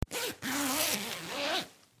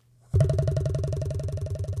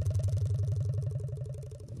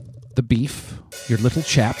Beef, your Little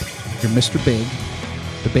Chap, your Mr. Big,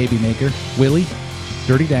 the Baby Maker, Willie,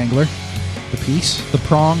 Dirty Dangler, the Piece, the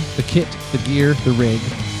Prong, the Kit, the Gear, the Rig,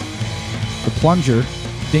 the Plunger,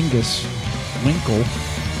 Dingus, Winkle,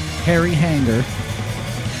 Harry Hanger,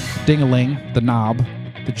 Ding-a-ling, the Knob,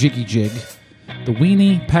 the Jiggy Jig, the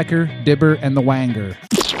Weenie, Pecker, Dibber, and the Wanger.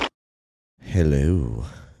 Hello,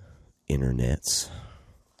 internets.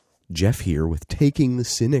 Jeff here with Taking the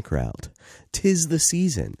Cynic Route. 'Tis the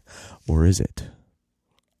season. Or is it?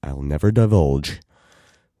 I'll never divulge,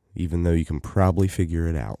 even though you can probably figure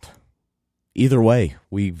it out. Either way,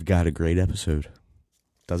 we've got a great episode.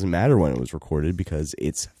 Doesn't matter when it was recorded because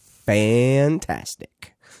it's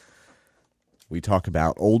fantastic. We talk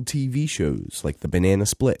about old TV shows like The Banana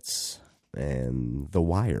Splits and The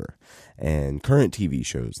Wire, and current TV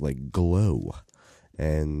shows like Glow,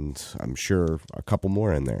 and I'm sure a couple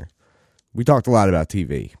more in there. We talked a lot about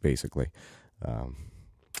TV, basically.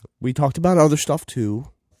 We talked about other stuff, too.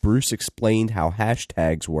 Bruce explained how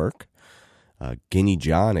hashtags work. Guinea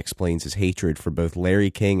John explains his hatred for both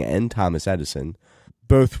Larry King and Thomas Edison,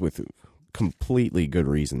 both with completely good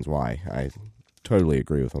reasons why. I totally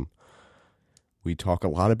agree with him. We talk a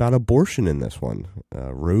lot about abortion in this one.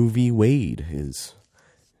 Roe v. Wade is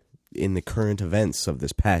in the current events of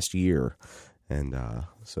this past year. And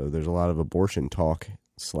so there's a lot of abortion talk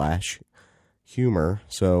 / humor.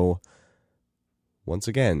 So once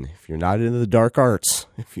again, if you're not into the dark arts,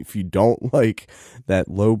 if you don't like that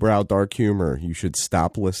lowbrow dark humor, you should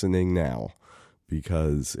stop listening now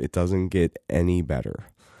because it doesn't get any better.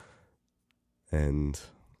 And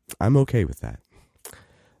I'm okay with that.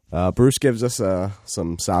 Bruce gives us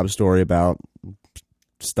some sob story about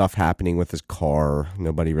stuff happening with his car.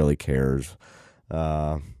 Nobody really cares.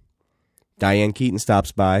 Diane Keaton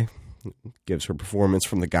stops by, gives her performance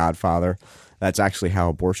from The Godfather. That's actually how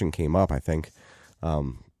abortion came up, I think.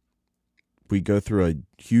 We go through a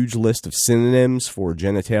huge list of synonyms for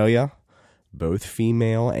genitalia, both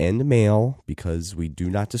female and male, because we do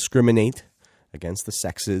not discriminate against the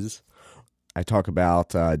sexes. I talk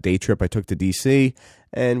about a day trip I took to D.C.,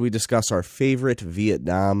 and we discuss our favorite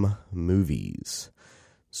Vietnam movies.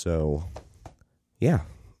 So, yeah,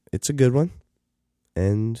 it's a good one.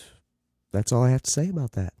 And that's all I have to say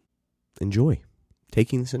about that. Enjoy.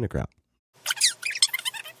 Taking the Cynic Route.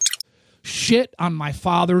 Shit on my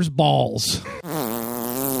father's balls.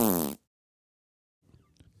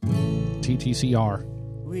 TTCR.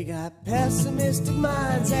 We got pessimistic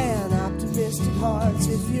minds and optimistic hearts.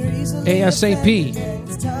 If you're easily ASAP. offended,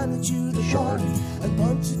 it's time that you depart. A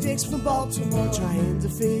bunch of dicks from Baltimore trying to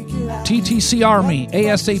figure out TTCR me. what the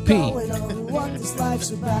fuck is ASAP. going on, what this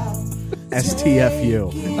life's about.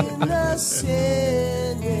 STFU. Taking the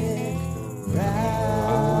Cynic Route.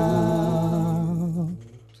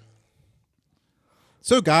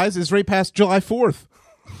 So, guys, it's right past July 4th.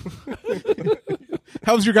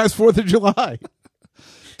 How was your guys' 4th of July?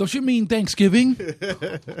 Don't you mean Thanksgiving?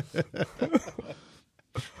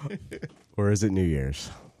 Or is it New Year's?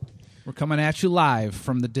 We're coming at you live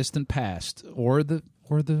from the distant past or the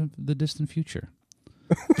distant future.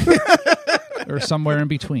 Or somewhere in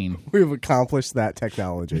between. We've accomplished that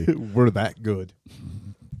technology. We're that good.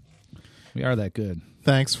 We are that good.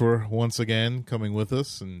 Thanks for once again coming with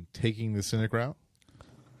us and taking the Cynic Route.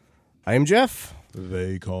 I am Jeff.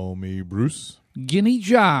 They call me Bruce. Guinea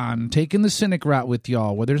John taking the Cynic Route with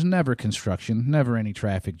y'all, where there's never construction, never any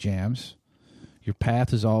traffic jams. Your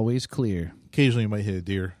path is always clear. Occasionally you might hit a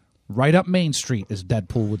deer. Right up Main Street, as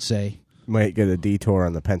Deadpool would say. Might get a detour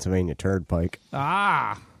on the Pennsylvania Turnpike.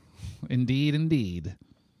 Ah, indeed, indeed.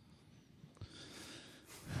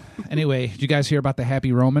 Anyway, did you guys hear about the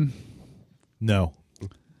Happy Roman? No.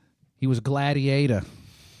 He was a gladiator.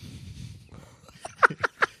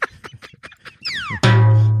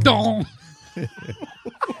 Dong.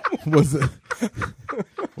 Was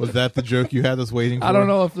that the joke you had us waiting for? I don't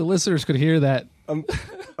know if the listeners could hear that.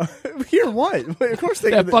 Hear what? Of course they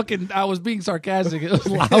That can. fucking, I was being sarcastic. It was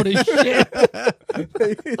loud as shit.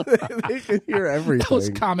 They can hear everything. That was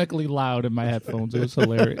comically loud in my headphones. It was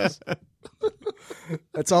hilarious.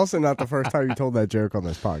 That's also not the first time you told that joke on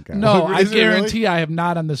this podcast. No, I Is it really? guarantee I have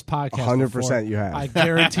not on this podcast. 100% before. you have. I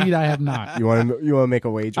guarantee I have not. You want to make a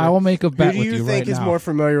wager? I will make a bet Who do with you you think right is now. more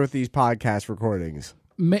familiar with these podcast recordings?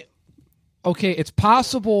 Okay, it's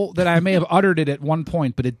possible that I may have uttered it at one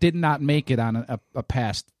point, but it did not make it on a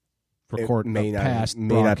past record. It may a not, past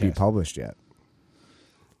may not be broadcast. published yet.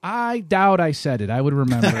 I doubt I said it. I would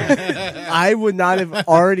remember. I would not have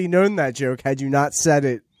already known that joke had you not said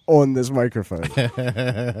it on this microphone.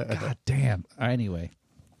 God damn. Anyway,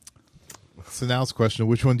 So now it's a question,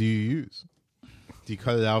 which one do you use? Do you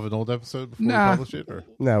cut it out of an old episode before Nah. we publish it? Or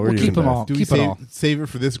No, we're We'll using keep them both. all. do we Keep it all. save it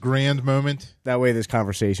for this grand moment, That way, this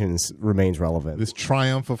conversation remains relevant. this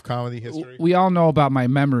triumph of comedy history? We all know about my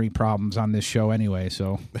memory problems on this show anyway,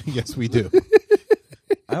 so Yes, we do.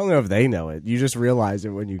 I don't know if they know it. You just realize it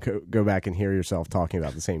when you go back and hear yourself talking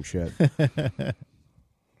about the same shit.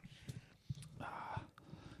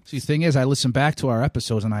 see, the thing is, I listen back to our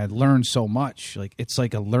episodes and I learned so much. Like it's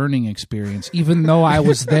like a learning experience, even though I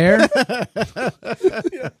was there.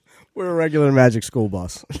 We're a regular Magic School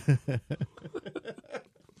Bus.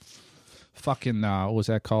 Fucking what was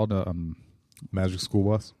that called? Magic School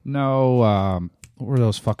Bus. No, what were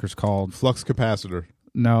those fuckers called? Flux capacitor.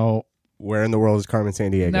 No, Where in the world is Carmen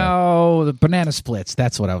Sandiego? no, the banana splits.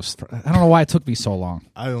 That's what I was. I don't know why it took me so long.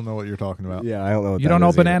 I don't know what you're talking about. Yeah, I don't know. What You that don't know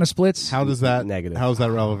is either. banana splits, How does that Negative. How is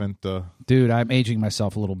that relevant? dude? I'm aging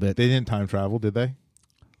myself a little bit. They didn't time travel, did they?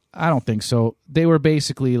 I don't think so. They were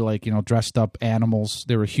basically like dressed up animals.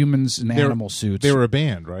 They were humans in They were- animal suits. They were a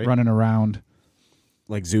band, right? running around.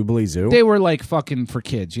 Like Zoobly Zoo? They were like fucking for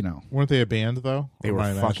kids, Weren't they a band though? They Or were am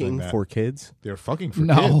I imagining fucking that? for kids? They were fucking for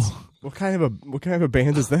No, kids. What kind of a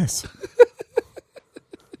band is this?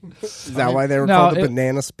 Is that why they were No, called the it-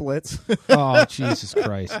 Banana Splits? oh Jesus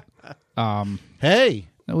Christ! Hey,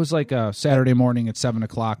 It was like a Saturday morning at 7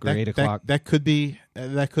 o'clock or 8 o'clock. That could be.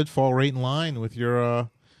 That could fall right in line with your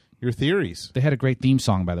theories. They had a great theme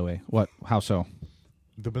song, by the way. What? How so?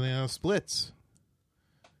 The Banana Splits.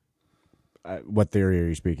 What theory are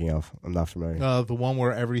you speaking of? I'm not familiar. The one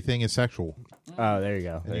where everything is sexual. Oh, there you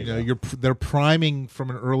go. There you go. They're priming from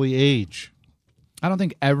an early age. I don't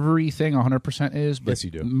think everything 100% is, but Yes, you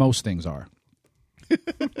do. most things are.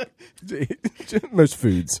 Most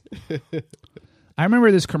foods. I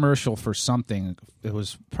remember this commercial for something. It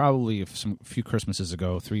was probably a few Christmases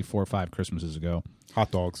ago, 3, 4, 5 Christmases ago. Hot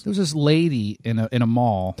dogs, There was this lady in a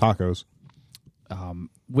mall tacos.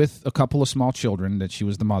 with a couple of small children that she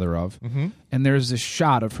was the mother of. Mm-hmm. And there's this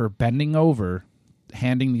shot of her bending over,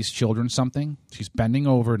 handing these children something. She's bending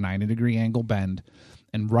over, 90-degree angle bend.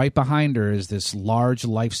 And right behind her is this large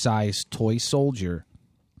life-size toy soldier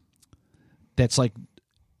that's like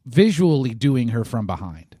visually doing her from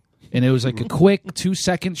behind. And it was like a quick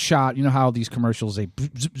 2-second shot. You know how these commercials, they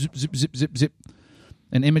zip, zip, zip, zip, zip, zip.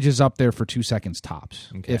 And images up there for 2 seconds tops,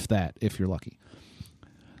 if that, if you're lucky.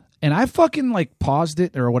 And I fucking like paused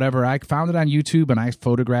it or whatever. I found it on YouTube and I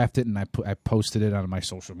photographed it and I posted it on my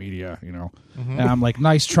social media, And I'm like,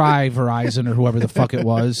 nice try, Verizon or whoever the fuck it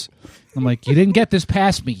was. I'm like, you didn't get this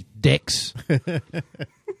past me, dicks.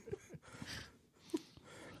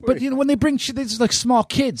 But when they bring there's like small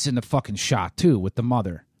kids in the fucking shot too with the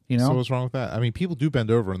mother, So what's wrong with that? I mean, people do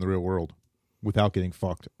bend over in the real world without getting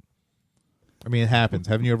fucked. I mean, it happens.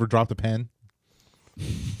 Haven't you ever dropped a pen?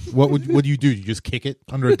 What do you do? You just kick it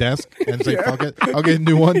under a desk and say, fuck it, I'll get a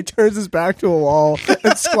new He one? turns his back to a wall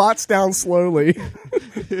and squats down slowly.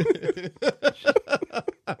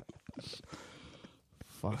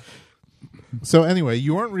 So anyway,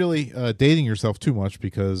 you weren't really dating yourself too much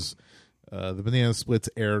because the Banana Splits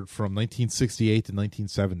aired from 1968 to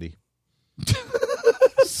 1970.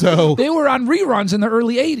 So They were on reruns in the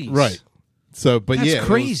early 80s. right. So, but That's yeah, it was-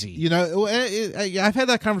 crazy. I've had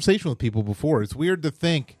that conversation with people before. It's weird to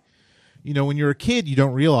think, when you're a kid, you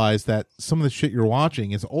don't realize that some of the shit you're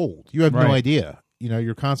watching is old. You have no Right. idea.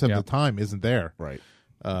 Your concept Yep. of time isn't there. Right.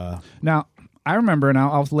 Now, I remember, and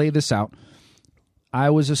I'll lay this out. I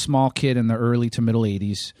was a small kid in the early to middle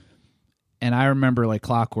 80s, and I remember like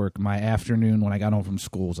clockwork, my afternoon when I got home from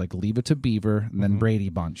school was like Leave It to Beaver and then Brady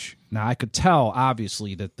Bunch. Now, I could tell,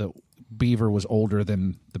 obviously, that the Beaver was older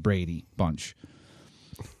than the Brady Bunch.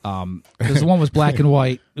 Because the one was black and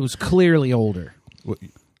white. It was clearly older. What-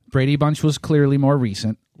 Brady Bunch was clearly more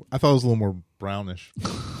recent. I thought it was a little more brownish.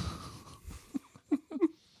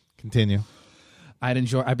 Continue.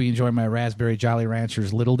 I'd be enjoying my Raspberry Jolly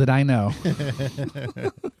Ranchers. Little did I know.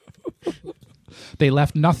 They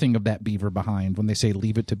left nothing of that beaver behind. When they say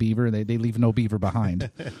leave it to beaver, they leave no beaver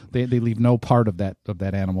behind. They leave no part of that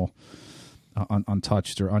animal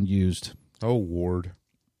untouched or unused. Oh, Ward.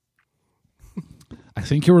 I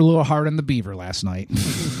think you were a little hard on the beaver last night.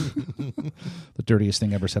 The dirtiest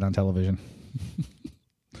thing ever said on television.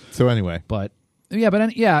 So anyway, But and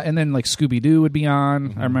then like Scooby Doo would be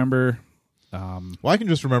on. I remember. well, I can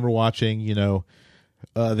just remember watching, the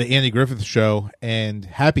Andy Griffith Show and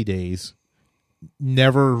Happy Days,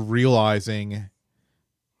 never realizing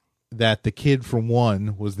that the kid from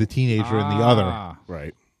one was the teenager in the other. Ah,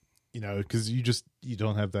 Right. Because you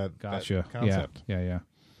don't have that, gotcha. that concept. Yeah.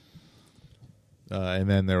 And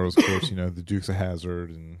then there was, of course, the Dukes of Hazzard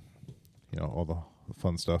and all the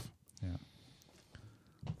fun stuff. Yeah.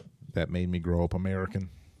 that made me grow up American.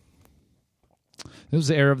 It was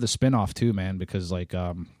the era of the spinoff too, man. Because like,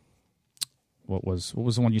 what was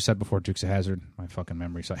the one you said before? Dukes of Hazzard. My fucking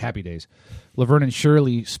memory. So Happy Days. Laverne and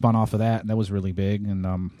Shirley spun off of that, and that was really big. And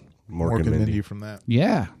Mork and Mindy. from that.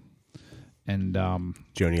 yeah, and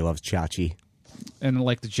Joni Loves Chachi. and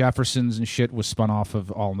like the Jeffersons and shit was spun off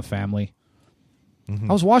of All in the Family.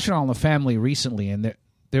 I was watching All in the Family recently, and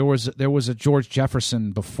there was a George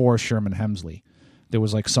Jefferson before Sherman Hemsley. There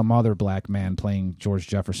was like some other black man playing George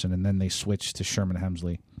Jefferson, and then they switched to Sherman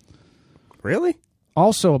Hemsley. Really?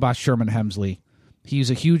 Also about Sherman Hemsley, he's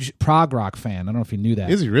a huge prog rock fan. I don't know if you knew that.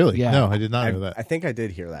 Is he really? Yeah. No, I did not know that. I think I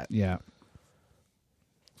did hear that. Yeah.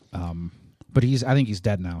 But I think he's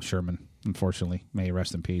dead now, Sherman, unfortunately. May he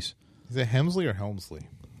rest in peace. Is it Hemsley or Helmsley?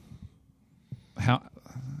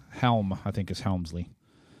 Helm, I think, is Helmsley.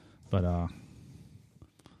 But,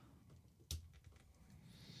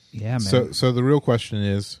 yeah, man. So the real question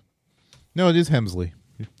is, no, it is Hemsley.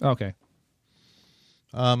 Okay.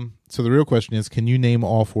 So the real question is, can you name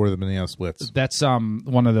all four of the banana splits? That's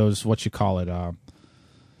one of those, what you call it,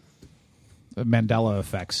 Mandela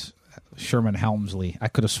effects. Sherman Helmsley. I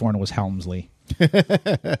could have sworn it was Helmsley.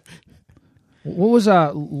 What was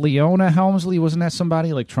Leona Helmsley? Wasn't that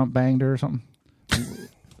somebody like Trump banged her or something?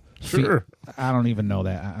 Sure. I don't even know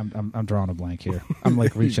that. I'm drawing a blank here. I'm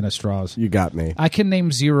like reaching at straws. You got me. I can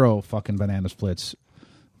name 0 fucking banana splits,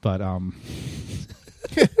 but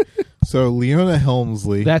So Leona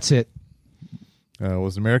Helmsley that's it.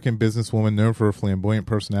 was an American businesswoman known for her flamboyant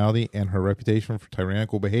personality and her reputation for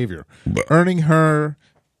tyrannical behavior, earning her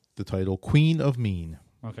the title Queen of Mean.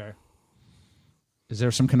 Okay. Is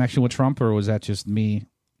there some connection with Trump, or was that just me,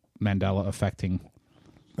 Mandela affecting?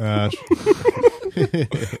 Nice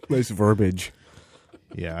verbiage.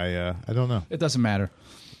 Yeah, I don't know. It doesn't matter.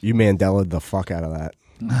 You Mandela'd the fuck out of that.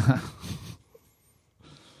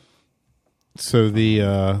 So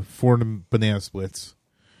the four banana splits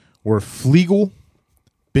were Fleagle,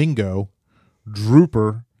 Bingo,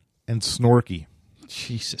 Drooper, and Snorky.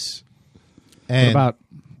 Jesus. And What about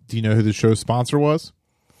do you know who the show's sponsor was?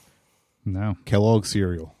 no? Kellogg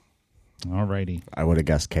cereal. Alrighty. I would have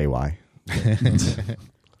guessed KY.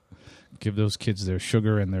 Give those kids their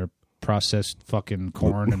sugar and their processed fucking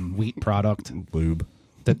corn and wheat product Lube.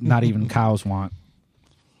 that not even cows want.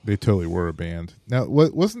 They totally were a band. Now,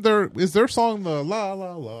 wasn't there? Is their song the la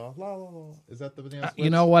la la la la la? Is that the banana splits? You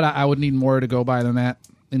know what? I would need more to go by than that.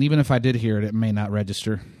 And even if I did hear it, it may not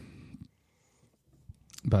register.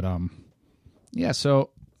 But yeah. So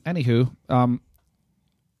anywho,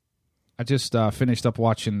 I just finished up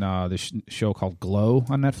watching this show called Glow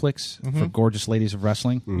on Netflix for Gorgeous Ladies of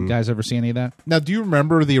Wrestling. You guys ever see any of that? Now, do you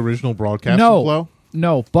remember the original broadcast No. of Glow?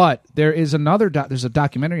 No, but there is another. There's a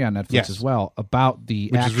documentary on Netflix Yes. as well about the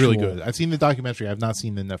Which actual, is really good. I've seen the documentary. I've not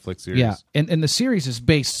seen the Netflix series. Yeah, and the series is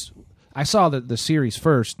based. I saw the series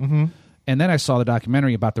first, and then I saw the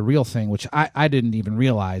documentary about the real thing, which I didn't even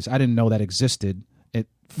realize. I didn't know that existed. It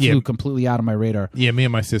flew Yeah. completely out of my radar. Yeah, me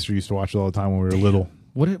and my sister used to watch it all the time when we were little.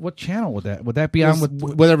 What channel would that? Would that be on with?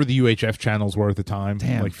 Whatever the UHF channels were at the time,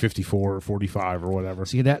 Damn. like 54 or 45 or whatever.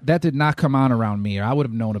 See, that did not come on around me, or I would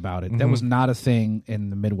have known about it. That was not a thing in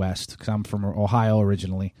the Midwest, because I'm from Ohio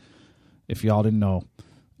originally, if y'all didn't know.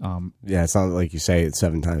 Yeah, it's not like you say it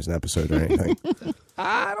 7 times an episode or anything.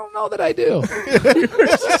 I don't know that I do.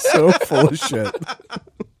 So full of shit.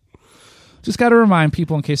 Just got to remind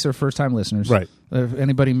people, in case they're first-time listeners. Right. If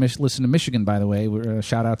anybody listen to Michigan, by the way,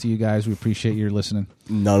 shout out to you guys. We appreciate your listening.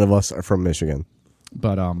 None of us are from Michigan.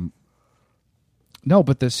 But no,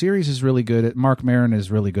 but the series is really good. Mark Maron is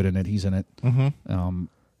really good in it. He's in it.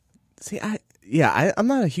 See, I'm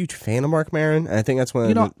not a huge fan of Mark Maron. And I think that's one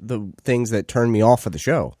You of the things that turned me off of the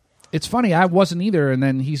show. It's funny. I wasn't either, and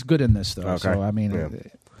then he's good in this, though. Okay. So, I mean, Yeah.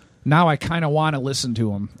 now I kind of want to listen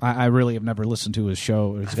to him. I really have never listened to his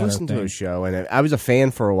show. I've listened to his show, and I was a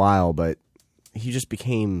fan for a while, but he just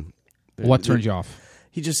became... What turned you off?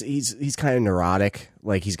 He's kind of neurotic.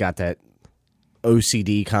 Like, he's got that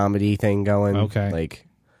OCD comedy thing going. Okay. Like,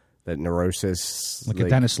 that neurosis. Like a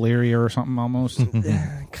Dennis Leary or something almost?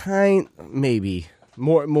 Maybe.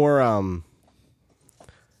 More,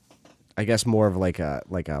 I guess more of like a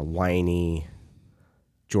whiny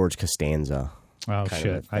George Costanza. Oh, kind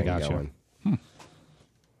shit. of I thing got going. you.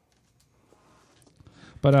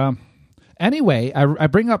 But anyway, I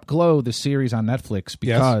bring up Glow, the series on Netflix,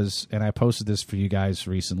 because, and I posted this for you guys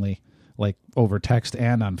recently, like over text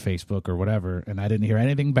and on Facebook or whatever, and I didn't hear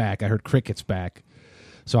anything back. I heard crickets back.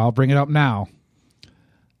 So I'll bring it up now.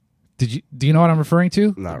 Do you know what I'm referring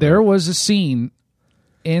to? Not There really. was a scene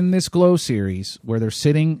in this Glow series where they're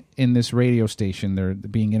sitting in this radio station, they're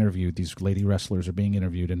being interviewed. These lady wrestlers are being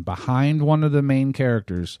interviewed, and behind one of the main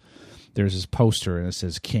characters, there's this poster, and it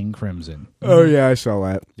says King Crimson. Oh yeah, I saw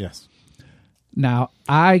that. Yes. Now,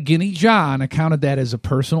 Guinea John, accounted that as a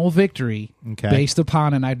personal victory based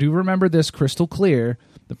upon, and I do remember this crystal clear,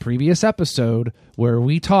 the previous episode where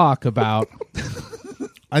we talk about...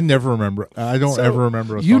 I never remember. I don't ever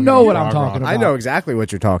remember. You know what I'm talking about. I know exactly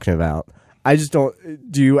what you're talking about. I just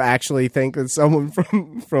don't. Do you actually think that someone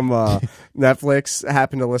from Netflix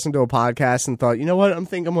happened to listen to a podcast and thought, you know what, I'm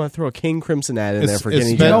going to throw a King Crimson ad in there for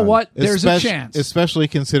Guinea John? You know what? There's a chance. Especially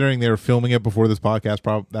considering they were filming it before this podcast.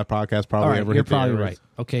 That podcast probably All right, ever you're hit probably the airwaves. right.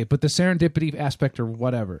 Okay, but the serendipity aspect or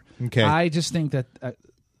whatever. Okay. I just think that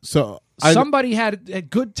somebody had a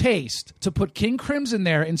good taste to put King Crimson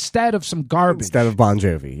there instead of some garbage. Instead of Bon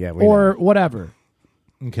Jovi. Yeah. Or whatever.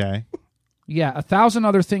 Okay. Yeah, 1,000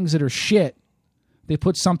 other things that are shit. They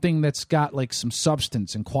put something that's got like some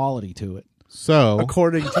substance and quality to it. So,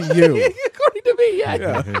 according to you. According to me,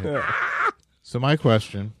 yeah. So my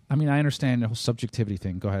question. I mean, I understand the whole subjectivity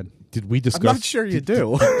thing. Go ahead. Did we discuss? I'm not sure you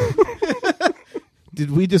do.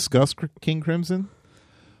 Did we discuss King Crimson?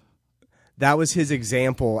 That was his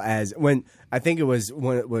example as when I think it was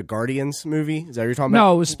what Guardians movie. Is that what you're talking about?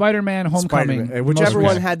 No, it was Spider-Man Homecoming. Spider-Man. Whichever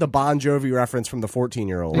one had the Bon Jovi reference from the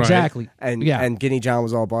 14-year-old. Exactly. And Guinea John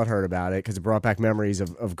was all butthurt about it because it brought back memories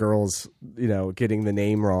of girls, getting the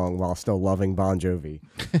name wrong while still loving Bon Jovi.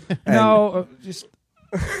 Just...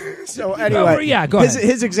 So anyway, go ahead.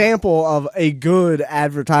 His example of a good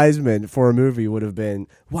advertisement for a movie would have been,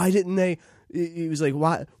 why didn't they? He was like,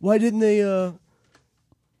 why didn't they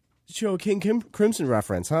show a King Crimson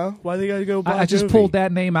reference, huh? Why they got to go? Bon I just Jovi? pulled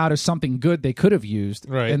that name out as something good they could have used,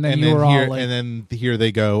 right? And then you were all like, and then here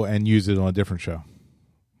they go and use it on a different show,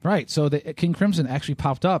 right? So the King Crimson actually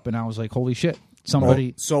popped up, and I was like, holy shit!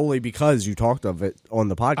 Somebody solely because you talked of it on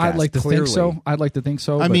the podcast. I'd like to clearly. think so. I'd like to think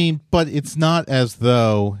so. I mean, but it's not as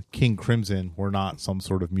though King Crimson were not some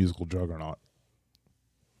sort of musical juggernaut.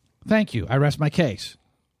 Thank you. I rest my case.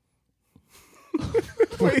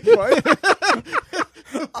 Wait, what?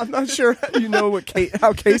 I'm not sure you know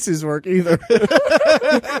how cases work either.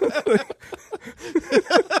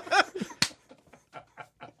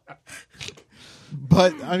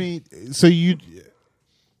 But I mean,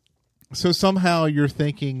 so somehow you're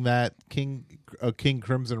thinking that King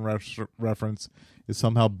Crimson reference is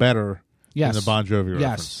somehow better than the Bon Jovi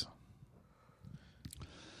reference.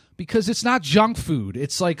 Because it's not junk food.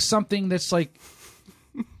 It's like something that's like,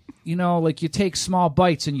 like you take small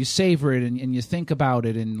bites and you savor it and you think about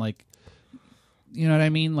it and like, you know what I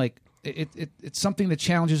mean? Like it's something that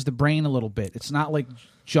challenges the brain a little bit. It's not like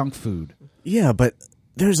junk food. Yeah, but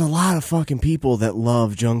there's a lot of fucking people that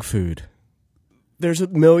love junk food. There's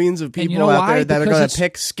millions of people out there that are going to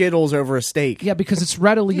pick Skittles over a steak. Yeah, because it's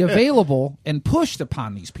readily available and pushed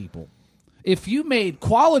upon these people. If you made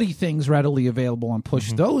quality things readily available and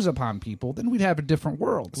pushed those upon people, then we'd have a different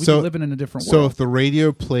world. We'd be living in a different world. So if the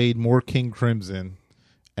radio played more King Crimson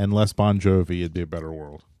and less Bon Jovi, it'd be a better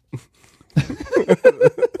world.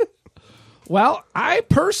 Well, I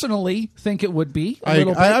personally think it would be a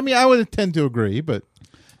little bit. I mean, I would tend to agree, but...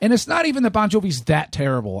 And it's not even that Bon Jovi's that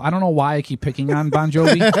terrible. I don't know why I keep picking on Bon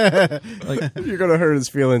Jovi. You're going to hurt his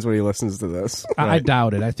feelings when he listens to this. I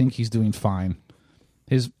doubt it. I think he's doing fine.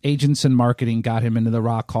 His agents and marketing got him into the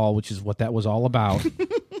Rock Hall, which is what that was all about.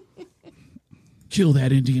 Kill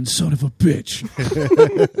that Indian son of a bitch.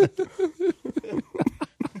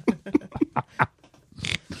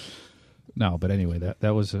 No, but anyway,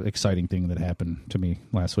 that was an exciting thing that happened to me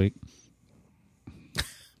last week.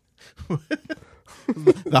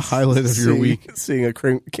 The highlight of your week. Seeing a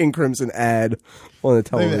King Crimson ad on a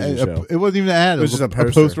television show. It wasn't even an ad. It was just a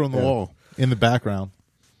poster on the wall in the background.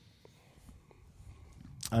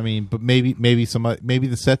 I mean, but maybe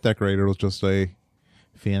the set decorator was just a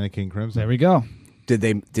fan of King Crimson. There we go. Did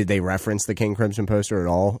they reference the King Crimson poster at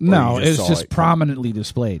all? No, it was just prominently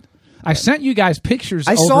displayed. I sent you guys pictures.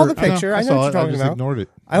 I saw the picture. I know what you're talking about. I ignored it.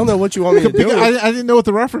 I don't know what you want me to do. I didn't know what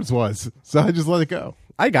the reference was, so I just let it go.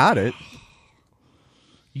 I got it.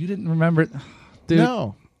 You didn't remember it? Dude,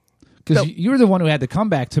 no. Because you were the one who had to come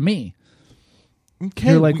back to me.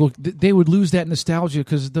 Okay, You're like, well, they would lose that nostalgia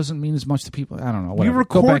because it doesn't mean as much to people. I don't know. Whatever. We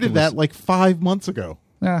recorded that like 5 months ago.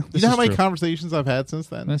 Yeah, you know how many conversations I've had since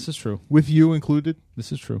then? This is true. With you included?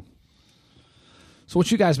 This is true. So what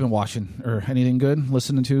you guys been watching? Or anything good?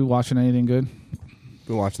 Listening to? Watching anything good?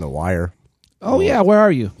 Been watching The Wire. Oh, yeah. Where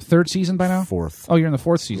are you? Third season by now? Fourth. Oh, you're in the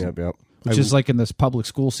fourth season. Yep. Which is like in this public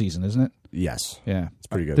school season, isn't it? Yes. Yeah. It's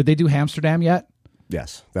pretty good. Did they do Amsterdam yet?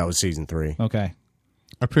 Yes. That was season 3. Okay.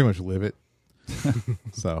 I pretty much live it.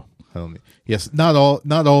 So I don't. Yes, not all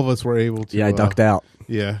of us were able to. Yeah, I ducked out.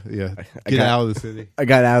 Yeah. I Get got- out of the city. I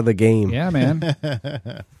got out of the game. Yeah, man.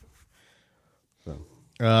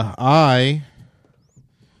 I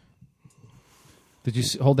Did you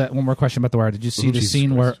hold that one more question about the wire? Did you see the Jesus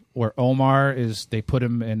scene Christ. where Omar is? They put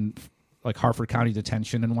him in like Harford County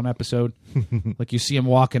detention in one episode. Like you see him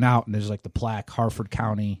walking out, and there's like the plaque Harford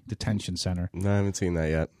County Detention Center. No, I haven't seen that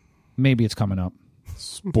yet. Maybe it's coming up.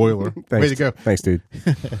 spoiler. Thanks. Way to go. Thanks, dude.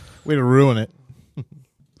 Way to ruin it.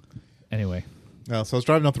 Anyway, So I was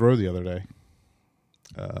driving up the road the other day.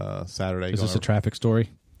 Saturday. is this going a traffic story?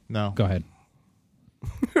 No. Go ahead.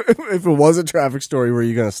 If it was a traffic story, were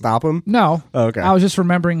you going to stop him? No. Oh, okay. I was just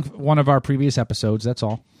remembering one of our previous episodes. That's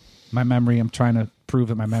all. My memory. I'm trying to prove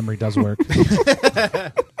that my memory does work.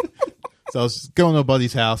 So I was going to a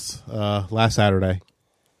buddy's house last Saturday,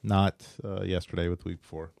 not yesterday, but the week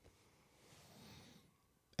before.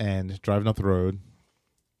 And driving up the road,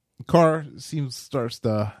 the car starts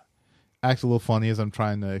to act a little funny as I'm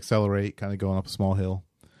trying to accelerate, kind of going up a small hill.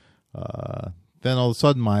 Then all of a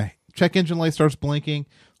sudden, my check engine light starts blinking.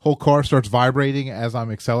 Whole car starts vibrating as I'm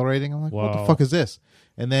accelerating. I'm like, what the Wow. fuck is this?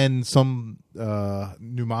 And then some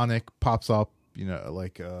mnemonic pops up,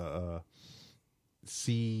 like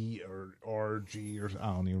C or R, G, or I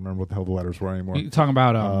don't even remember what the hell the letters were anymore. You talking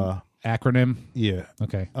about acronym? Yeah.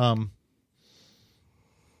 Okay.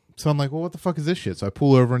 So I'm like, well, what the fuck is this shit? So I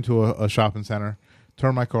pull over into a shopping center,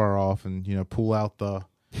 turn my car off, and pull out the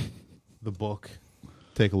book,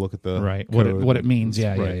 take a look at the Right. code. What it means.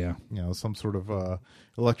 Yeah, Right. yeah. Some sort of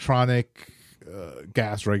electronic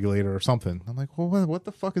gas regulator or something. I'm like, well, what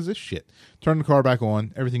the fuck is this shit? Turn the car back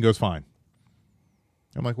on, everything goes fine.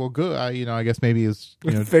 I'm like, well, good. I guess maybe it's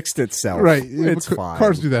It fixed itself. right. It's fine.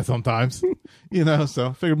 Cars do that sometimes, So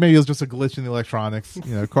I figured maybe it was just a glitch in the electronics.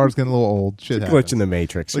 Cars getting a little old. Shit It's a happens. glitch in the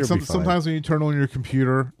matrix. Like You'll be fine. sometimes when you turn on your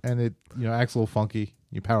computer and it acts a little funky,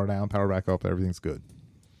 you power down, power back up, everything's good.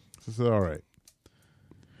 So I said, all right.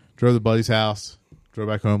 Drove to the buddy's house, drove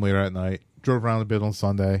back home later at night, drove around a bit on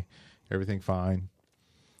Sunday, everything fine.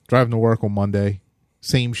 Driving to work on Monday,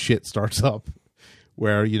 same shit starts up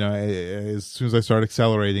where, as soon as I start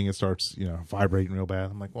accelerating, it starts, vibrating real bad.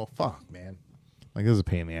 I'm like, well, fuck, man. Like, this is a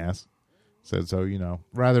pain in the ass. So,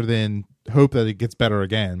 rather than hope that it gets better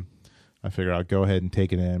again, I figured I'd go ahead and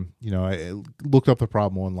take it in. I looked up the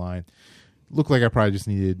problem online. Looked like I probably just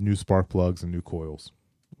needed new spark plugs and new coils,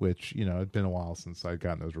 which, it'd been a while since I'd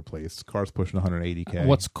gotten those replaced. Car's pushing 180K.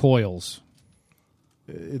 What's coils?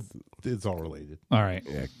 It's all related. All right.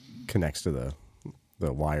 Yeah, connects to the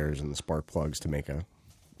wires and the spark plugs to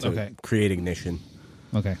Okay. create ignition.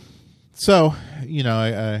 Okay. So,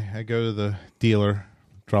 I go to the dealer,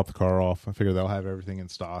 drop the car off. I figure they'll have everything in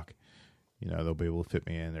stock. They'll be able to fit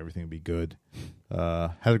me in. Everything will be good.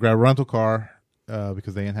 Had to grab a rental car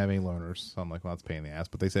because they didn't have any loaners. So I'm like, well, it's a pain in the ass.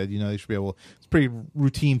 But they said, they should be able, it's a pretty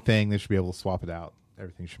routine thing. They should be able to swap it out.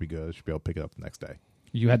 Everything should be good. They should be able to pick it up the next day.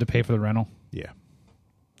 You had to pay for the rental. Yeah.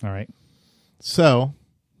 All right. So,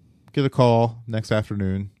 get a call next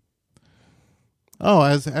afternoon. Oh,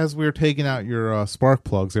 as we were taking out your spark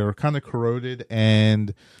plugs, they were kind of corroded,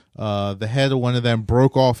 and the head of one of them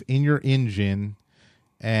broke off in your engine,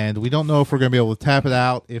 and we don't know if we're going to be able to tap it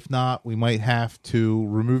out. If not, we might have to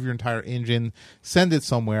remove your entire engine, send it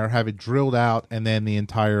somewhere, have it drilled out, and then the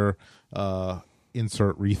entire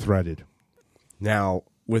insert rethreaded. Now,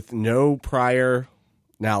 with no prior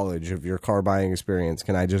knowledge of your car buying experience,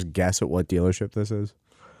 can I just guess at what dealership this is?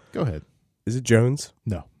 Go ahead. Is it Jones?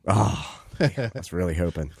 No. I was really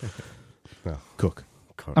hoping. Cook.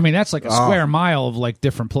 I mean, that's like a square mile of like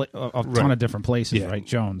different a ton Right. of different places, Yeah. right?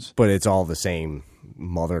 Jones. But it's all the same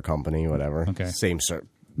mother company, whatever. Okay. Same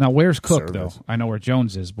Now, where's Cook Service. though? I know where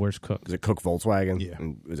Jones is. Where's Cook? Is it Cook Volkswagen? Yeah.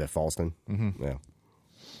 And is it Falston? Mm-hmm. Yeah.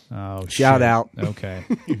 Oh, Shout shit. out. Okay,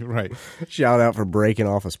 Right. Shout out for breaking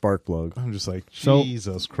off a spark plug. I'm just like, So,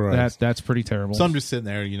 Jesus Christ. that's pretty terrible. So I'm just sitting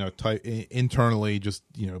there, internally, just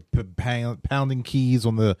pounding keys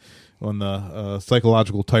on the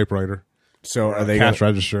psychological typewriter, So are they cash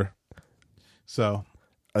gonna, register. So,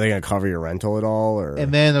 are they going to cover your rental at all? Or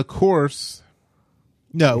and then of course,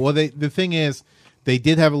 no. Well, the thing is, they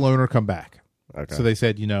did have a loaner come back. okay. So they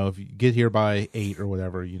said, if you get here by 8 or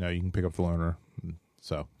whatever, you can pick up the loaner.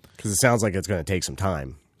 So, because it sounds like it's going to take some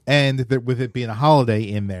time. and with it being a holiday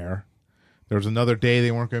in there was another day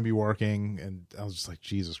they weren't going to be working, and I was just like,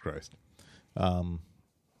 Jesus Christ.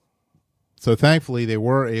 So thankfully they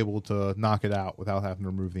were able to knock it out without having to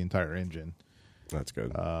remove the entire engine. That's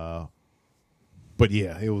good. But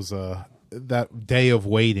yeah, it was that day of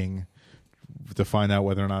waiting to find out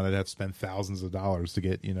whether or not I'd have to spend thousands of dollars to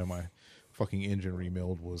get my fucking engine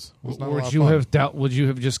remilled was not a lot Would of you fun. have dealt? Would you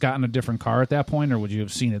have just gotten a different car at that point, or would you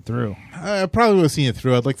have seen it through? I probably would have seen it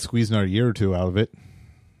through. I'd like to squeeze another year or two out of it.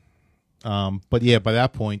 But yeah, by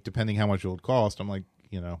that point, depending how much it would cost, I'm like,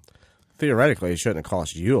 Theoretically, it shouldn't have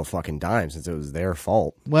cost you a fucking dime since it was their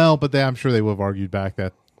fault. well, but I'm sure they would have argued back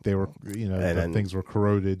that they were, that then things were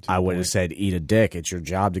corroded. I would have said, eat a dick. It's your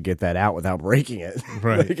job to get that out without breaking it.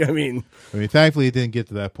 Right. Like, I mean, thankfully it didn't get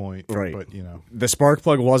to that point. Right. But, the spark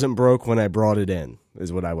plug wasn't broke when I brought it in,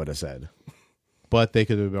 is what I would have said. but they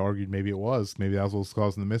could have argued maybe it was. Maybe that was what was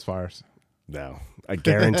causing the misfires. No. I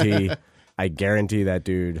guarantee that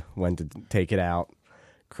dude went to take it out,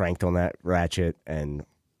 cranked on that ratchet, and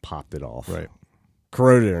popped it off. Right.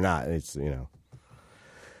 Corroded or not, it's,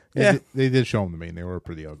 Yeah. They did show them to me, and they were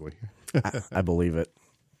pretty ugly. I believe it.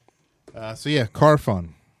 So, yeah, car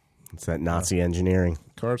fun. It's that Nazi engineering.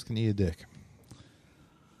 Cars can eat a dick.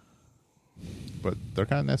 But they're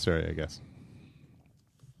kind of necessary, I guess.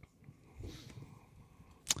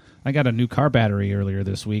 I got a new car battery earlier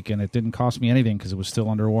this week, and it didn't cost me anything because it was still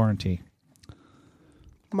under warranty.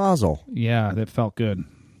 Mazel. Yeah, that felt good.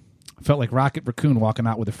 I felt like Rocket Raccoon walking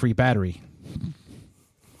out with a free battery.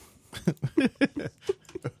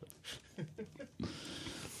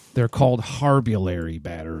 They're called Harbulary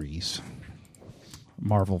batteries.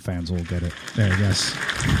 Marvel fans will get it. There, yes.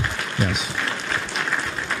 Yes.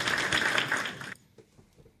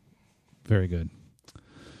 Very good.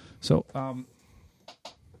 So,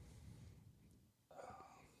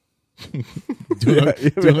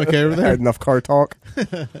 Doing okay over there? Had enough car talk? I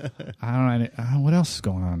don't know what else is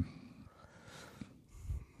going on.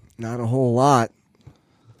 Not a whole lot.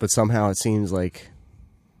 But somehow it seems like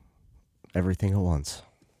everything at once.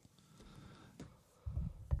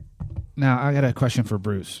 Now, I got a question for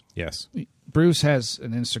Bruce. Yes. Bruce has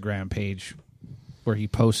an Instagram page where he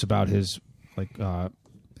posts about his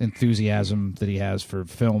enthusiasm that he has for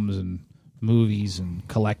films and movies and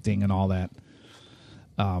collecting and all that.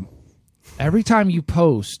 Every time you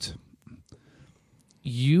post,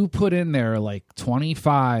 you put in there like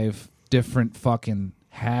 25 different fucking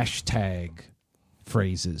hashtag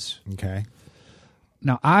phrases. Okay.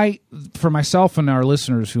 Now, for myself and our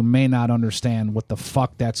listeners who may not understand what the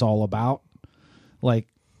fuck that's all about, like,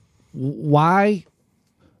 why?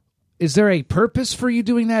 Is there a purpose for you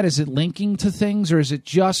doing that? Is it linking to things, or is it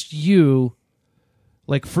just you,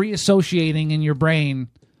 like, free associating in your brain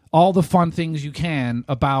all the fun things you can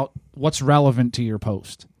about what's relevant to your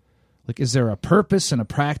post? Like, is there a purpose and a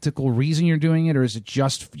practical reason you're doing it, or is it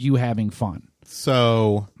just you having fun?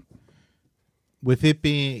 So, with it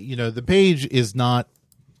being, the page is not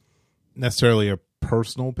necessarily a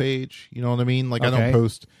personal page. You know what I mean? Like, Okay. I don't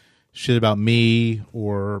post shit about me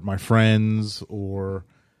or my friends or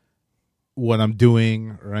what I'm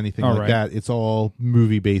doing or anything All like right. that. It's all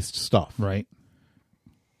movie-based stuff. Right.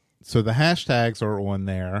 So the hashtags are on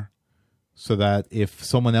there so that if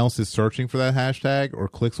someone else is searching for that hashtag or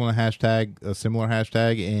clicks on a similar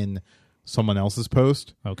hashtag in someone else's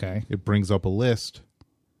post, Okay. it brings up a list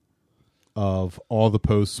of all the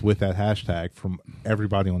posts with that hashtag from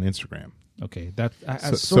everybody on Instagram. Okay. That I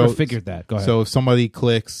So- sort of so- figured that. Go ahead. So if somebody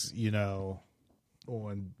clicks, on,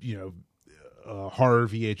 horror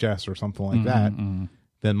VHS or something like that,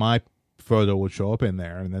 then my photo would show up in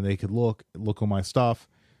there, and then they could look on my stuff,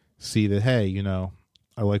 see that, hey,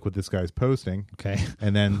 I like what this guy's posting, okay.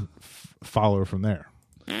 and then follow from there.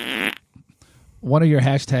 One of your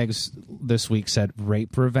hashtags this week said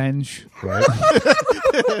rape revenge. Right?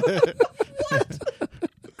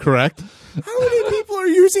 Correct. How many people are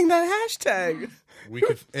using that hashtag? We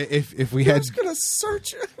could if we I'm had. just going to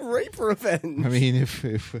search rape revenge. I mean, if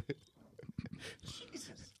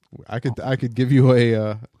I could give you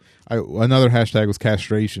another hashtag was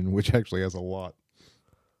castration, which actually has a lot.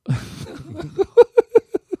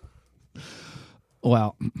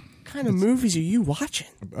 Well, What kind of movies are you watching?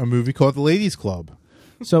 A movie called The Ladies Club.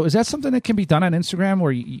 so is that something that can be done on Instagram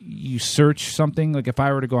where you search something? Like if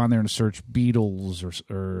I were to go on there and search Beatles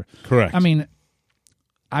or Correct. I mean,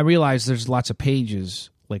 I realize there's lots of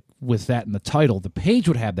pages like with that in the title. The page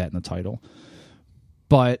would have that in the title.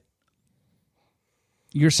 But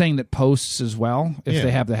you're saying that posts as well, if Yeah.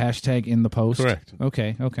 they have the hashtag in the post? Correct.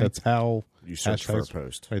 Okay. That's how You search for a hashtags-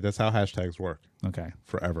 post. Right, that's how hashtags work Okay.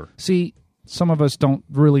 forever. See, some of us don't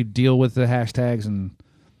really deal with the hashtags, and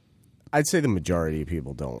I'd say the majority of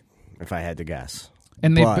people don't, if I had to guess.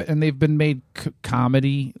 they've been made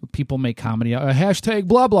comedy. People make comedy out hashtag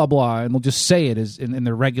blah blah blah, and they'll just say it as in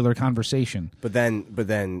their regular conversation. But then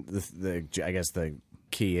the I guess the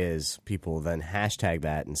key is people then hashtag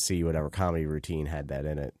that and see whatever comedy routine had that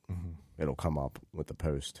in it. It'll come up with the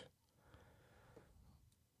post.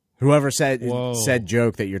 Whoever said Whoa. said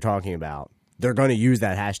joke that you're talking about, they're going to use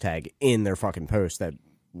that hashtag in their fucking post that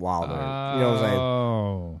while they're, you know what I'm saying?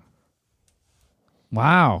 Oh.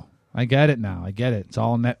 Wow. I get it now. I get it. It's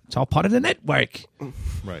all part of the network.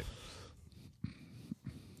 Right.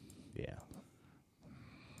 Yeah.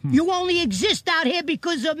 You only exist out here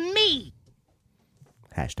because of me.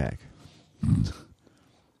 Hashtag.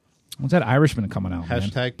 When's that Irishman coming out, man?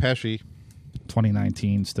 Hashtag Pesci.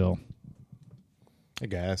 2019 still. I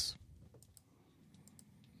guess.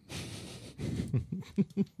 Am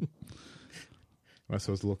I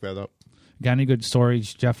supposed to look that up? Got any good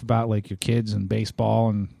stories, Jeff, about like your kids and baseball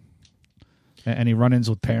and any run-ins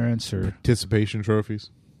with parents or Participation trophies.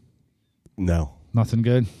 No. nothing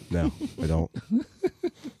good? No, I don't.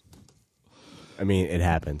 I mean, it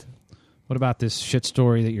happened. What about this shit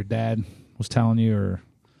story that your dad was telling you? Or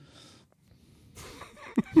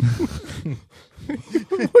What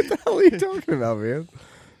the hell are you talking about, man?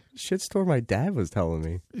 Shitstorm my dad was telling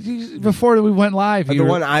me. before we went live, The you were-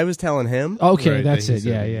 one I was telling him? Okay, Right, that's that he it.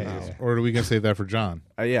 said. Yeah. Or are we going to save that for John?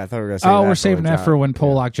 Yeah, I thought we were going to say Oh, that we're for saving when that John- for when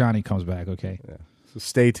Pollock Johnny comes back. Okay. So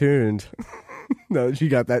stay tuned. No, you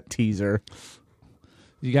got that teaser.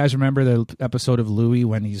 You guys remember the episode of Louie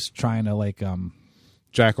when he's trying to like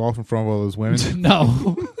Jack off in front of all those women? No.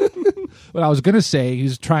 What I was gonna say, he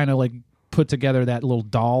was trying to like put together that little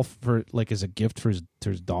doll for like as a gift for his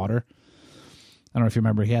daughter. I don't know if you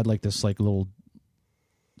remember. He had like this like little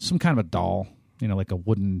some kind of a doll, you know, like a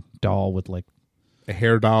wooden doll with like A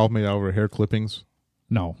hair doll made out of hair clippings?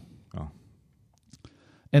 no. Oh.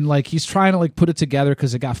 And like he's trying to like put it together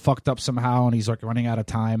because it got fucked up somehow, and he's like running out of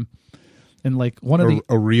time. And like one of the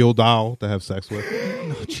A real doll to have sex with?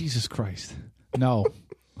 oh, Jesus Christ, no.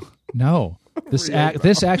 This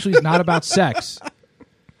actually is not about sex.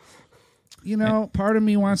 You know, part of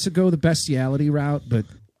me wants to go the bestiality route, but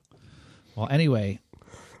well, anyway.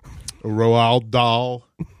 A Roald doll?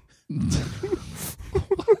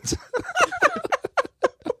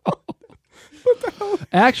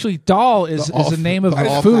 Actually, doll is the name of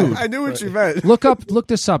a food. I knew what you meant. Look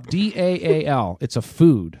this up. DAAL. It's a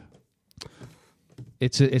food.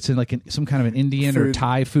 It's in like some kind of an Indian or Food-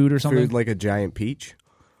 Thai food or something. Food like a giant peach?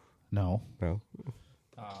 No. No.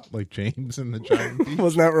 Like James and the Giant Peach?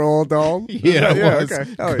 Wasn't that Roald Dahl? Yeah, it was.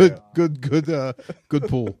 Okay. Oh, Good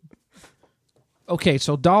pull. Okay,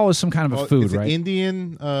 so dal is some kind of a food, it's right?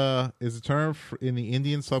 Indian is a term in the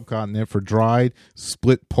Indian subcontinent for dried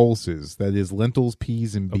split pulses. That is lentils,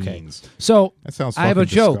 peas, and beans. So That sounds I have a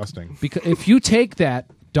fucking joke disgusting. because if you take that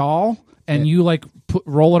dal and you like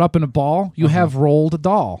roll it up in a ball, you have rolled a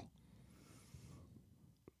dal.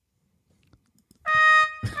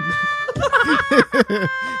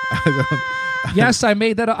 Yes, I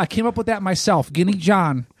made that up. I came up with that myself. Guinea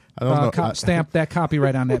John I don't know. stamped that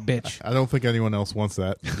copyright on that bitch. I don't think anyone else wants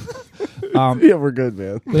that. Yeah, we're good,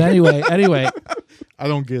 man. But anyway, I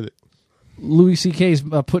don't get it. Louis C.K.'s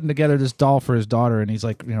putting together this doll for his daughter, and he's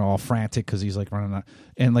like, you know, all frantic because he's like running out,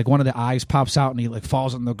 and like one of the eyes pops out, and he like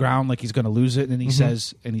falls on the ground like he's going to lose it, and he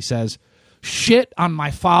says, "Shit on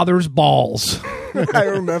my father's balls." I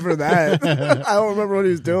remember that. I don't remember what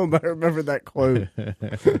he was doing, but I remember that quote.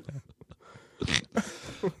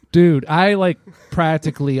 Dude, I like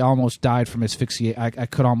practically almost died from asphyxiation. I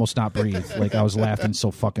could almost not breathe. Like I was laughing so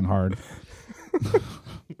fucking hard.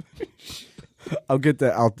 I'll get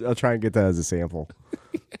that. I'll try and get that as a sample.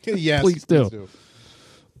 Yes, Please do.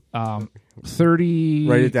 30.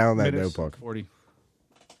 Write it down in that minutes, notebook. 40.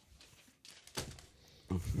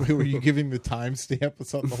 Were you giving the timestamp or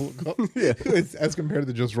something to look up? Yeah. As compared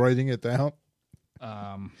to just writing it down?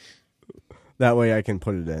 That way I can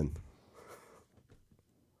put it in.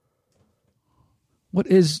 What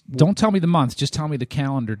is? Don't tell me the month. Just tell me the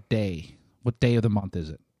calendar day. What day of the month is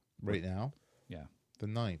it? Right now? Yeah. The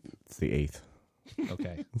 9th. It's the 8th.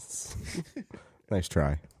 Okay. Nice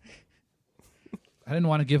try. I didn't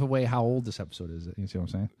want to give away how old this episode is. You see what I'm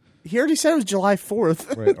saying? He already said it was July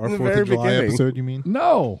 4th. Right. Our in the 4th very of July beginning. episode, you mean?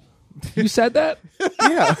 No. You said that?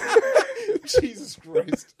 Yeah. Jesus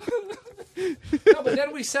Christ. No, but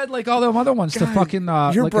then we said like all the other ones to fucking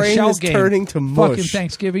your like brain a shell is game, turning to mush. fucking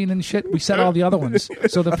Thanksgiving and shit. We said all the other ones,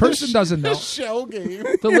 so the person doesn't know. Shell game.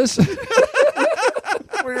 The listen,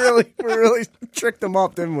 we really tricked them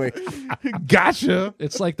up, didn't we? Gotcha.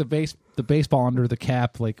 it's like the baseball under the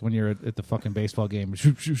cap, like when you're at the fucking baseball game,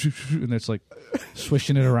 and it's like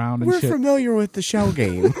swishing it around and We're shit. familiar with the shell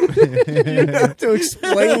game. You have to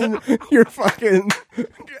explain your fucking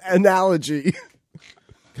analogy.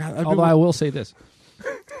 God, Although I will say this,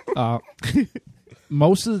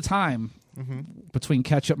 most of the time, between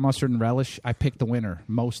ketchup, mustard, and relish, I pick the winner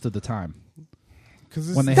most of the time.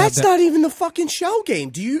 when they That's had that. not even the fucking shell game.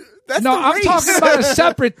 Do you? That's No, the I'm race. talking about a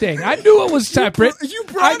separate thing. I knew it was separate. You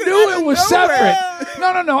brought I it knew out it of was nowhere.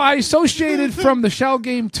 separate. No. I associated from the shell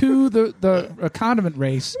game to the condiment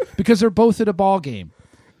race because they're both at a ball game.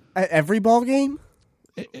 At every ball game.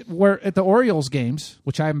 We're at the Orioles games,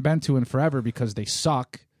 which I haven't been to in forever because they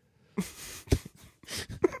suck.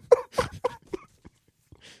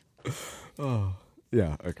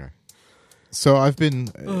 Yeah. Okay. So I've been.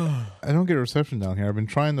 I don't get a reception down here. I've been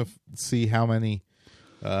trying to see how many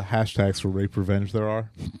hashtags for rape revenge there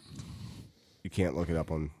are. You can't look it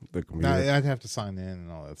up on the computer. I'd have to sign in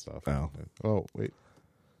and all that stuff. Oh. Oh, wait.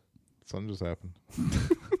 Something just happened.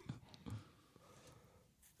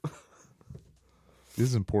 This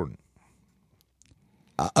is important.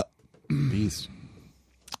 Beast.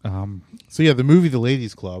 So yeah, the movie The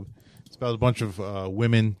Ladies Club. It's about a bunch of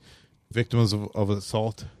women victims of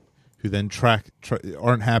assault who then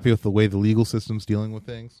aren't happy with the way the legal system's dealing with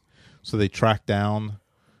things. So they track down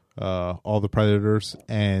all the predators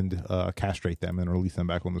and castrate them and release them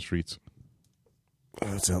back on the streets. Oh,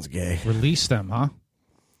 that sounds gay. Release them, huh?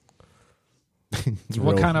 It's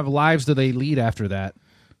What real- kind of lives do they lead after that?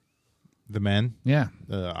 The men, Yeah.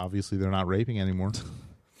 obviously, they're not raping anymore.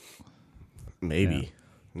 Maybe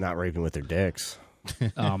not raping with their dicks.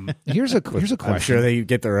 Here's a question. I'm sure they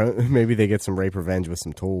get their own. Maybe they get some rape revenge with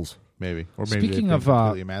some tools. Maybe, or maybe Speaking they've of, been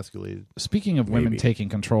completely emasculated. Speaking of women Maybe. taking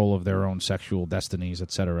control of their own sexual destinies,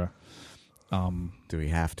 etc., Do we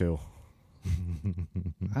have to?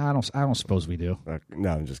 I don't suppose we do. No,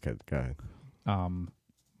 I'm just kidding. Go ahead.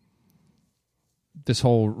 This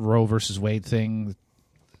whole Roe versus Wade thing,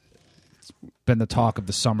 it's been the talk of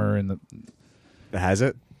the summer, and Has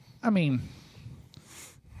it? I mean,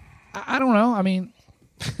 I don't know. I mean,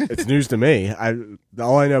 It's news to me.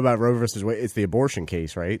 All I know about Roe versus Wade is the abortion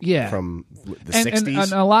case, right? Yeah. From the and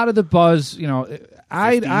 60s. a lot of the buzz,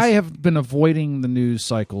 I 50s. have been avoiding the news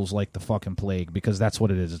cycles like the fucking plague because that's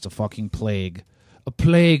what it is. It's a fucking plague. A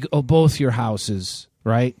plague of both your houses,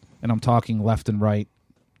 right? And I'm talking left and right.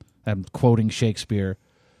 I'm quoting Shakespeare.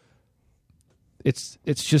 It's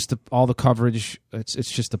just all the coverage. It's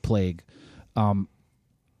just a plague.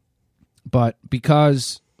 But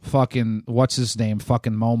because fucking what's his name,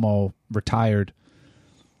 fucking Momo retired.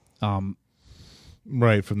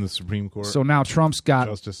 Right, from the Supreme Court. So now Trump's got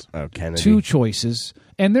Justice. Oh, Kennedy. two choices,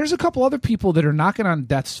 and there's a couple other people that are knocking on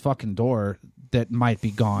death's fucking door that might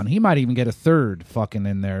be gone. He might even get a third fucking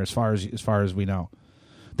in there, as far as we know.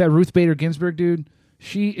 That Ruth Bader Ginsburg dude,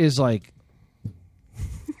 she is like,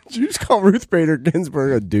 Did you just call Ruth Bader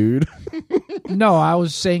Ginsburg a dude? no, I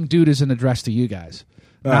was saying dude is an address to you guys.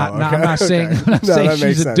 I'm not okay. saying, I'm not No, saying that she's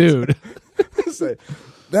makes a sense. dude. Say,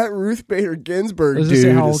 that Ruth Bader Ginsburg Does it say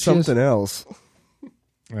dude how old is she is? something else.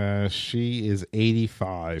 She is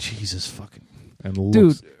 85 Jesus fucking and Dude,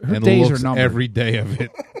 looks, her and days looks are numbered. every day of it.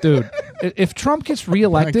 dude. If Trump gets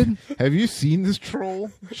reelected, Have you seen this troll?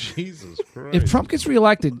 Jesus Christ! if Trump gets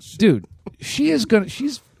reelected, dude,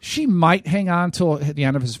 she might hang on till the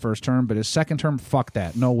end of his first term, but his second term, fuck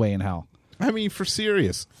that, no way in hell. I mean, for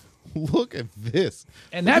serious, look at this.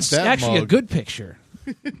 And Look at that's that actually a mug. good picture.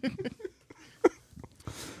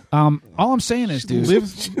 All I'm saying is, dude,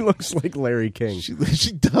 She looks like Larry King.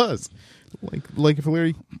 She does. Like if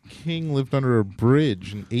Larry King lived under a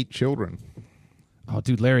bridge and 8 children. oh,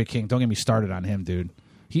 dude, Larry King, don't get me started on him, dude.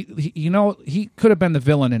 He could have been the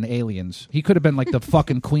villain in Aliens. He could have been like the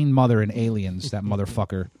fucking Queen Mother in Aliens. That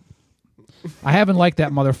motherfucker. I haven't liked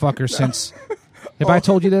that motherfucker since. Have I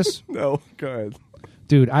told you this? No, go ahead.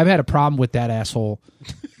 Dude, I've had a problem with that asshole.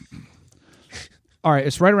 All right,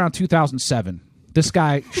 it's right around 2007. This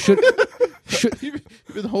guy should You've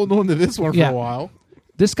been holding on to this one for Yeah. a while.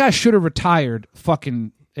 this guy should have retired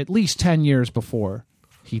fucking at least 10 years before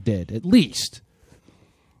he did. At least.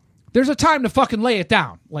 There's a time to fucking lay it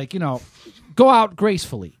down. Like, go out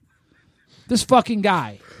gracefully. This fucking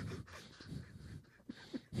guy.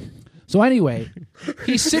 So anyway,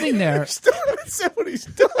 he's sitting there. Still haven't said what he's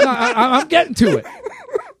done. No, I'm getting to it.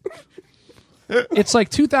 It's like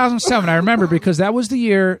 2007. I remember because that was the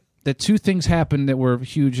year that two things happened that were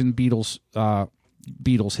huge in Beatles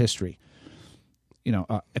history.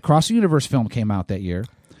 Across the Universe film came out that year,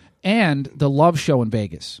 and the Love Show in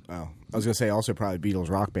Vegas. Oh, I was gonna say also probably Beatles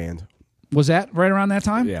rock band. Was that right around that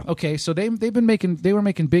time? Yeah. Okay, so they were making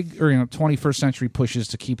big 21st century pushes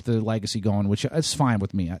to keep the legacy going, which is fine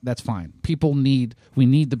with me. That's fine. We need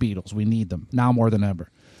the Beatles. We need them now more than ever.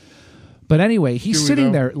 But anyway, he's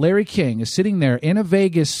sitting there. Larry King is sitting there in a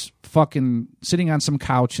Vegas sitting on some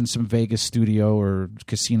couch in some Vegas studio or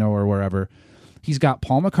casino or wherever. He's got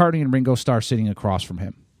Paul McCartney and Ringo Starr sitting across from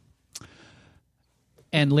him.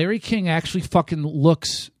 And Larry King actually fucking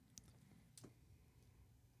looks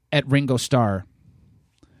at Ringo Starr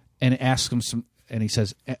and asks him some, and he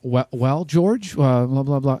says, well, George, blah,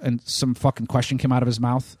 blah, blah. And some fucking question came out of his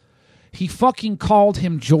mouth. He fucking called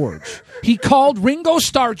him George. He called Ringo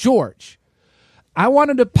Starr George. I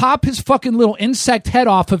wanted to pop his fucking little insect head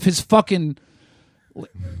off of his fucking...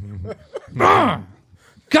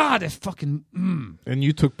 God, it fucking... And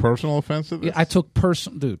you took personal offense to this? Yeah, I took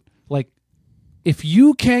personal... Dude, like, if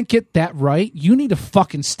you can't get that right, you need to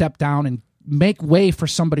fucking step down and make way for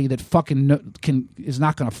somebody that fucking is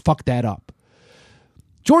not going to fuck that up.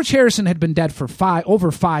 George Harrison had been dead for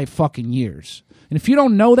over 5 fucking years. And if you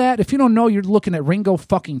don't know that, if you don't know you're looking at Ringo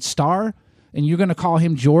fucking Starr and you're going to call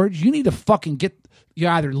him George, you need to fucking you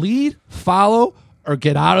either lead, follow, or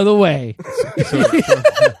get out of the way.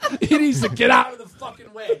 He needs to get out of the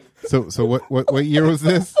fucking way. So what year was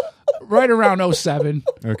this? Right around 07.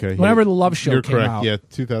 Okay. Whenever the Love Show You're came correct. out. Yeah,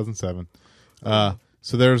 2007.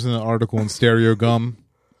 So there's an article in Stereo Gum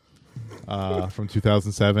from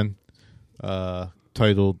 2007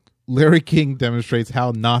 titled "Larry King Demonstrates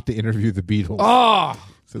How Not to Interview the Beatles." Oh,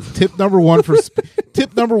 Says, tip number one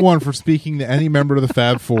for speaking to any member of the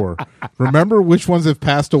Fab Four: remember which ones have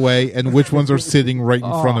passed away and which ones are sitting right in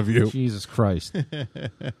front of you. Jesus Christ.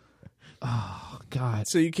 Oh, God.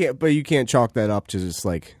 So you can't chalk that up to just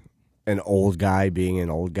like an old guy being an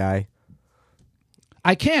old guy.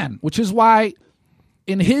 I can, which is why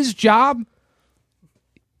in his job,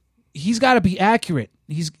 he's got to be accurate.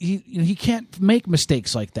 He can't make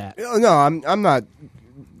mistakes like that. No, I'm not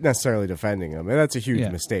necessarily defending him. That's a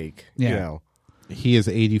huge mistake. Yeah. You know. He is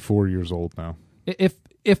 84 years old now. If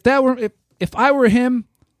I were him,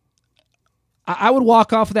 I would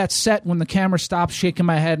walk off of that set when the camera stops, shaking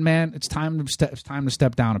my head. Man, it's time to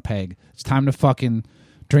step down a peg. It's time to fucking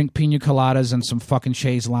drink pina coladas and some fucking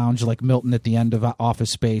chaise lounge like Milton at the end of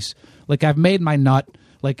Office Space. Like, I've made my nut.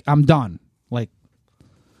 Like, I'm done. Like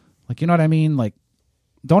you know what I mean? Like,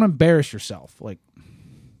 don't embarrass yourself. Like,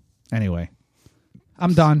 anyway,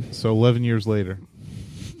 I'm done. So 11 years later.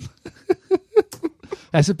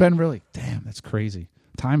 Has it been really? Damn, that's crazy.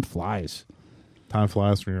 Time flies. Time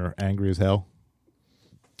flies when you're angry as hell.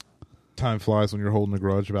 Time flies when you're holding a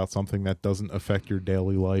grudge about something that doesn't affect your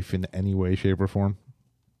daily life in any way, shape, or form.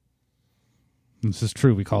 This is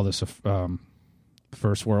true. We call this a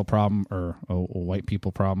first world problem or a white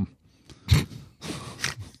people problem.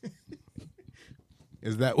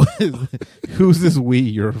 Is that who's this we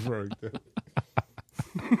you're referring to?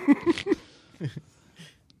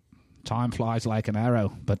 Time flies like an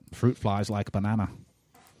arrow, but fruit flies like a banana.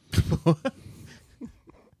 I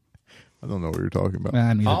don't know what you're talking about.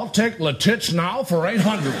 I'll take Letitz now for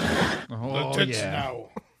 800. Letitz now.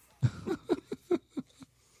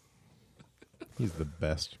 He's the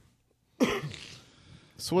best.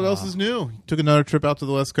 So what else is new? You took another trip out to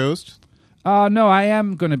the West Coast? No, I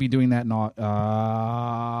am going to be doing that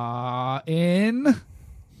in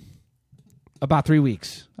about 3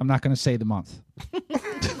 weeks. I'm not going to say the month.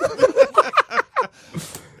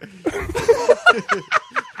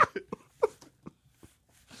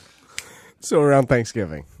 So around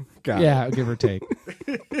Thanksgiving. Got it. Give or take.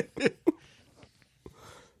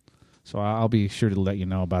 So I'll be sure to let you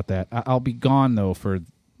know about that. I'll be gone, though, for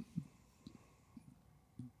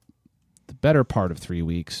the better part of 3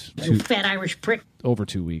 weeks. You fat Irish prick. Over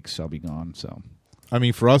 2 weeks, I'll be gone. So, I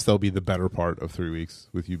mean, for us, that'll be the better part of 3 weeks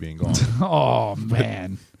with you being gone. oh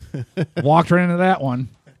man, walked right into that one.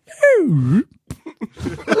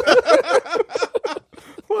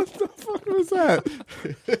 What the fuck was that?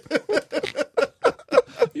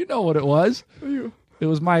 You know what it was? It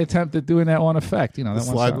was my attempt at doing that one effect. You know, that The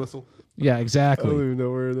one slide sound. whistle? Yeah, I don't exactly. even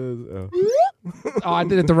know where it is. Oh. Oh, I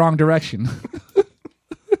did it the wrong direction.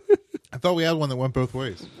 I thought we had one that went both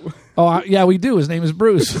ways. Oh, yeah, we do. His name is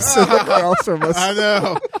Bruce. I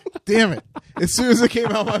know. Damn it. As soon as it came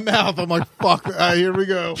out of my mouth, I'm like, fuck, here we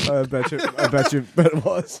go. I bet it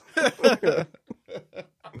was.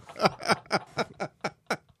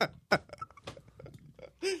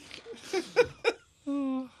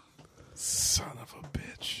 Son of a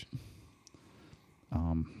bitch.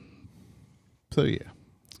 So, yeah.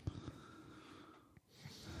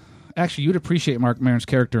 Actually, you'd appreciate Mark Maron's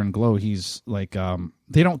character in Glow. He's like,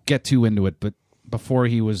 they don't get too into it, but before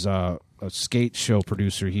he was a skate show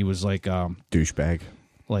producer, he was like, Douchebag.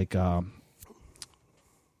 like,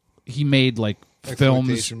 he made like films,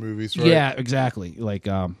 Exploitation movies, right? Yeah, exactly, like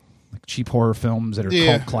cheap horror films that are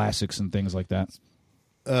cult classics and things like that.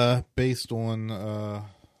 Based on,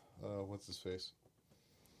 what's his face?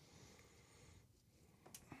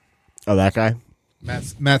 Oh, that guy?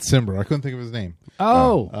 Matt Simber. I couldn't think of his name.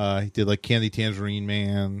 Oh, He did like Candy Tangerine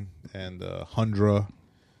Man and Hundra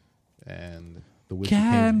and the Witch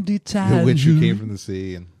Candy the Witch Who Came Tangerine. from the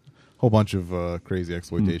Sea and a whole bunch of crazy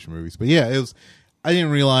exploitation movies. But yeah, it was. I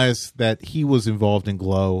didn't realize that he was involved in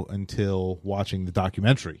Glow until watching the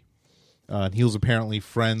documentary. And he was apparently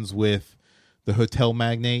friends with the hotel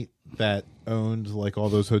magnate that owned like all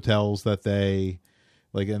those hotels that they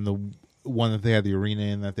like, and the one that they had the arena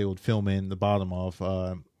in that they would film in the bottom of.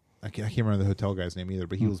 I can't remember the hotel guy's name either,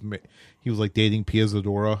 but he was like dating Pia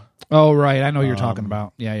Zadora. oh, right. I know what you're talking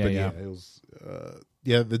about. Yeah. It was.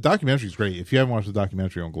 The documentary's great. If you haven't watched the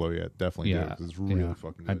documentary on Glow yet, definitely do it. It's really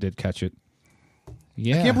fucking good. I did catch it.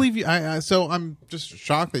 Yeah, I can't believe you. So I'm just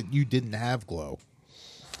shocked that you didn't have Glow.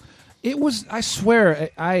 it was. I swear,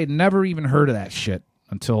 I had never even heard of that shit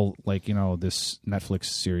until this Netflix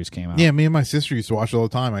series came out. Yeah, me and my sister used to watch it all the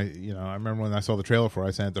time. I remember when I saw the trailer for it,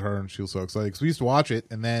 I sent it to her, and she was so excited because we used to watch it,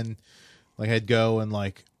 and then like I'd go and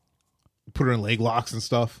like put her in leg locks and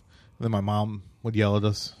stuff. And then my mom would yell at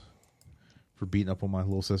us for beating up on my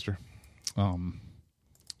little sister.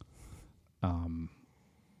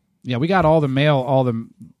 Yeah, we got all the mail, all the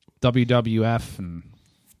WWF and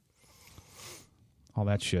all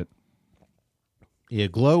that shit. Yeah,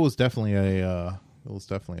 Glow was definitely on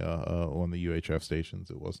the UHF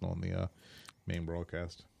stations. It wasn't on the main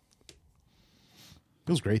broadcast. It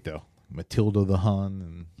was great though. Matilda the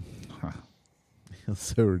Hun, and it was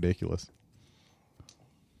so ridiculous.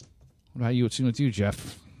 What about you? What's with you,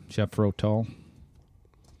 Jeff? Jeff Rotol?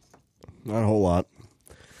 Not a whole lot.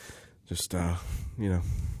 Just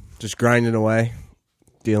just grinding away,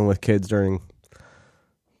 dealing with kids during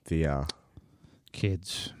the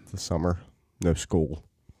Kids. the summer. No school.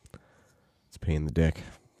 It's a pain in the dick.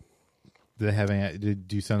 Did they have any?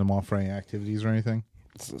 Did you send them off for any activities or anything?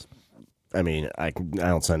 I mean, I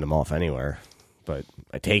don't send them off anywhere, but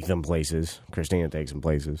I take them places. Christina takes them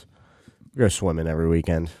places. We go swimming every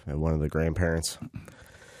weekend at one of the grandparents.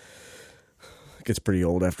 It gets pretty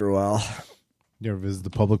old after a while. You ever visit the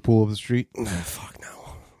public pool of the street? Fuck no.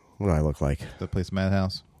 What do I look like? That place,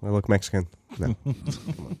 Madhouse. I look Mexican? No.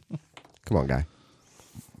 Come on, guy.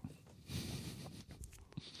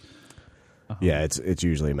 Yeah, it's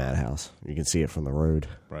usually a madhouse. You can see it from the road.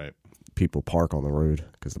 Right. People park on the road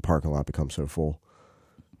because the parking lot becomes so full.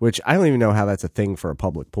 Which I don't even know how that's a thing for a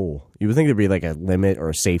public pool. You would think there'd be like a limit or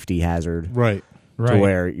a safety hazard Right. to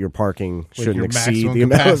where your parking shouldn't your exceed maximum the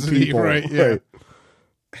amount of capacity, people. right, yeah.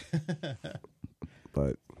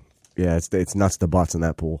 But yeah, it's nuts to butts in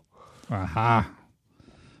that pool. Aha.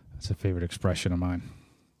 That's a favorite expression of mine.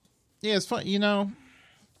 Yeah, it's fun.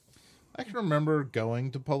 I can remember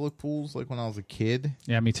going to public pools like when I was a kid,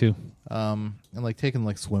 Yeah, me too. and like taking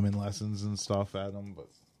like swimming lessons and stuff at them. But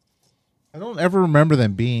I don't ever remember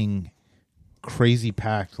them being crazy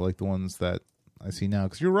packed like the ones that I see now.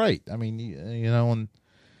 Because you're right. I mean, and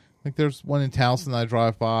like there's one in Towson that I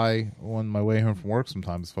drive by on my way home from work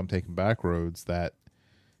sometimes if I'm taking back roads that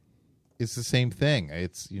it's the same thing.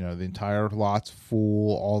 It's, the entire lot's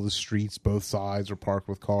full. All the streets, both sides are parked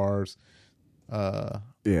with cars.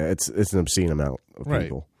 Yeah, it's an obscene amount of Right.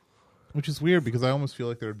 people. Which is weird because I almost feel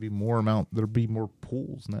like there'd be more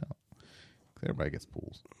pools now. Everybody gets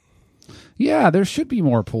pools. Yeah, there should be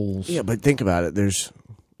more pools. Yeah, but think about it. There's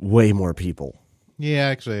way more people. Yeah,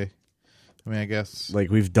 actually. I mean, I guess.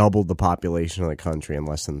 Like, we've doubled the population of the country in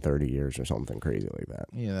less than 30 years or something crazy like that.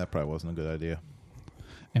 Yeah, that probably wasn't a good idea.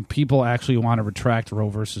 And people actually want to retract Roe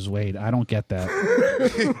versus Wade. I don't get that.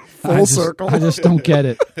 Full circle. I just don't get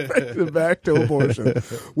it. Back to abortion.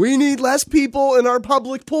 We need less people in our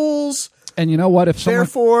public pools. And you know what? If someone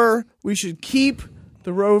Therefore, we should keep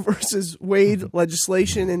the Roe versus Wade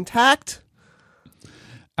legislation intact.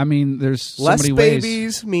 I mean, there's so Less many ways.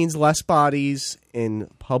 babies means less bodies in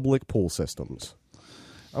public pool systems.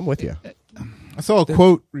 I'm with you. I saw a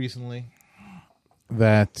quote recently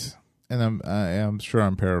that, and I'm sure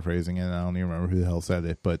I'm paraphrasing it, and I don't even remember who the hell said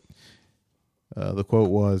it, but the quote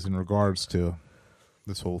was in regards to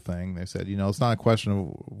this whole thing. They said, it's not a question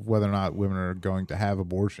of whether or not women are going to have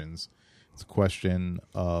abortions. It's a question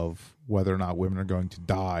of whether or not women are going to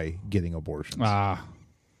die getting abortions.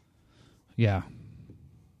 Yeah.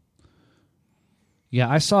 Yeah,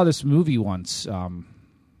 I saw this movie once.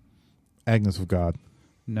 Agnes of God.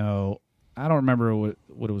 No, I don't remember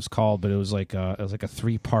what it was called, but it was like a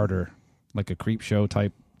 3-parter, like a creep show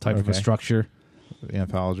type of a Okay. structure.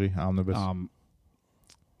 Anthology, omnibus.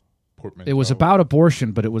 It was about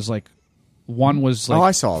abortion, but it was like one was like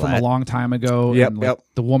I saw from that. a long time ago. Yep, and like yep.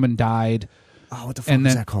 the woman died, Oh, what the fuck And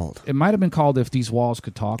is then that called? It might have been called If These Walls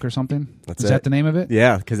Could Talk or something. That's Is that the name of it?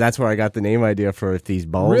 Yeah, because that's where I got the name idea for If These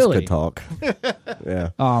Balls Really? Could Talk.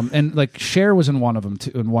 Yeah. And like Cher was in one of them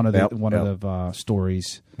too, in one of the Yep.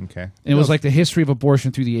 stories. Okay. And it was like the history of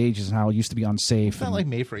abortion through the ages and how it used to be unsafe. It's not and- like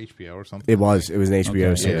made for HBO or something. It was an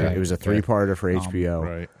HBO Okay, series. okay. It was a 3-parter for HBO.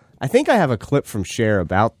 Right. I think I have a clip from Cher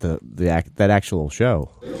about that actual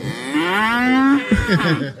show.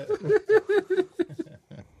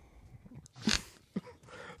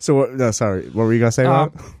 So, no, sorry. What were you going to say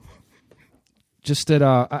about it? just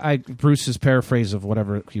that Bruce's paraphrase of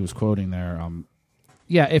whatever he was quoting there.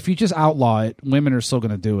 Yeah, if you just outlaw it, women are still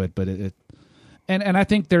going to do it, but and I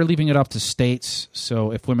think they're leaving it up to states.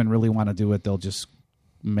 So if women really want to do it, they'll just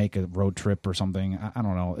make a road trip or something. I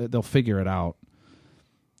don't know. They'll figure it out.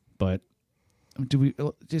 But do we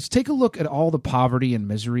just take a look at all the poverty and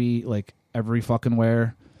misery, like every fucking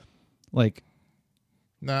where, like.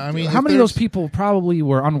 No, I mean, How many of those people probably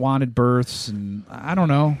were unwanted births, and I don't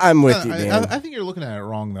know. I'm with you, Dan. I think you're looking at it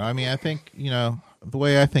wrong, though. I mean, I think, the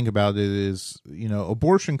way I think about it is,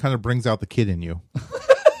 abortion kind of brings out the kid in you.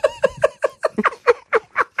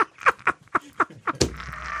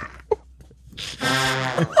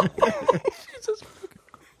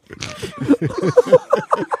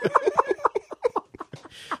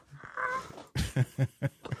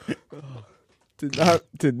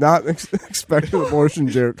 Did not expect an abortion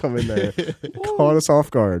joke coming there. Caught us off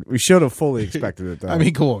guard. We should have fully expected it, though. I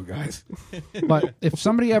mean, come on, guys. But if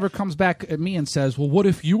somebody ever comes back at me and says, well, what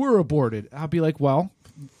if you were aborted? I'll be like, well,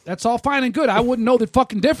 that's all fine and good. I wouldn't know the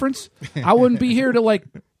fucking difference. I wouldn't be here to, like,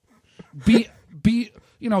 be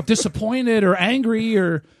disappointed or angry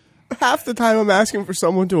or... half the time I'm asking for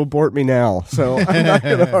someone to abort me now, so I'm not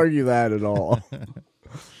going to argue that at all.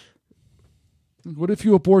 What if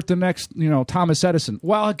you abort the next, Thomas Edison?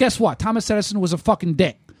 Well, guess what? Thomas Edison was a fucking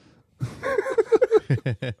dick.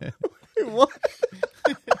 What?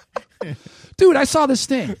 Dude, I saw this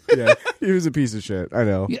thing. Yeah, he was a piece of shit. I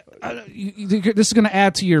know. Yeah, this is going to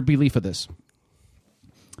add to your belief of this.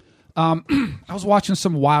 I was watching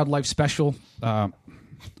some wildlife special Like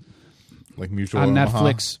Mutual on Omaha?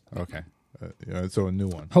 Netflix, Okay. So a new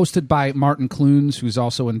one. hosted by Martin Clunes, who's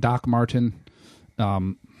also in Doc Martin.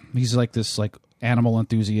 He's like this animal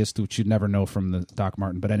enthusiast, which you'd never know from the Doc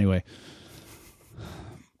Martin. But anyway,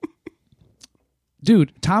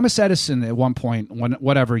 dude, Thomas Edison at one point,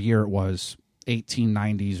 whatever year it was,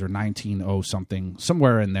 1890s or 1900 something,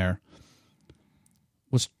 somewhere in there,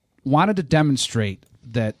 wanted to demonstrate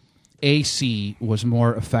that AC was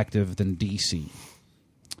more effective than DC.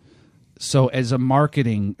 So as a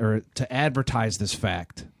marketing or to advertise this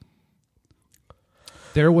fact,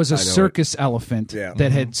 there was a circus elephant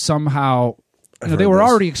that had somehow they were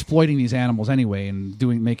already exploiting these animals anyway and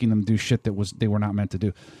making them do shit that they were not meant to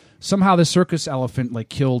do. Somehow the circus elephant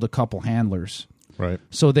killed a couple handlers. Right.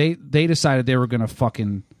 So they decided they were going to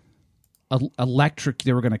fucking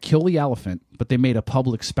they were going to kill the elephant, but they made a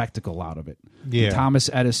public spectacle out of it. Yeah. And Thomas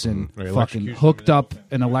Edison Right, fucking electrocution hooked of an up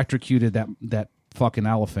and electrocuted that fucking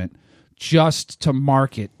elephant just to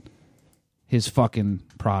market his fucking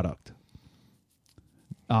product.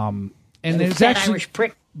 And there's actually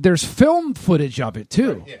there's film footage of it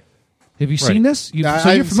too. Yeah. Have you seen this?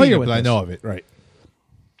 So you're familiar with it, but this? I know of it. Right.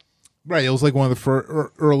 Right. It was like one of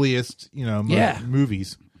the earliest,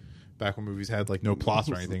 movies. Back when movies had no plots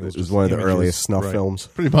or anything. It was, one of the images. earliest snuff Right. films.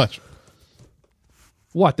 Pretty much.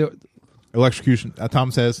 What? Electrocution.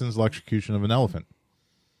 Thomas Edison's electrocution of an elephant.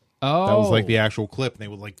 Oh, That was the actual clip, and they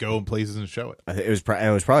would go in places and show it. It was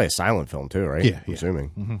probably a silent film too, right? Yeah, I'm yeah. assuming.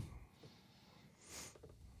 Mm-hmm.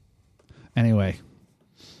 Anyway,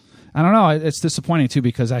 I don't know. It's disappointing too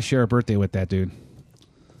because I share a birthday with that dude.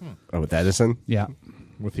 Oh, with Edison Yeah.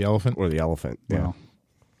 With the elephant. or the elephant? Yeah, Well,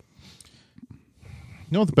 You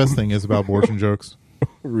know what the best thing is about abortion jokes?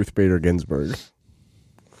 Ruth Bader Ginsburg.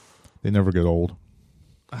 They never get old.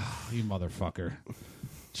 you motherfucker.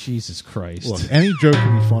 Jesus Christ. Look, any joke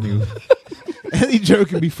can be funny. Any joke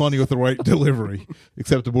can be funny with the right delivery,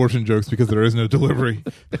 except abortion jokes because there is no delivery.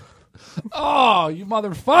 Oh, you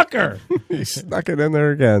motherfucker. He snuck it in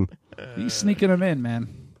there again. He's sneaking them in, man.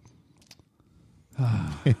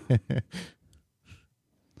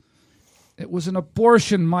 It was an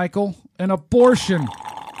abortion, Michael. An abortion.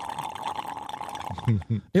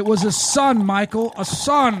 It was a son, Michael. A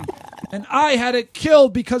son. And I had it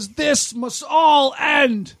killed because this must all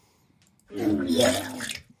end.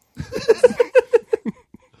 It's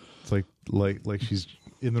like she's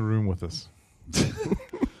in the room with us.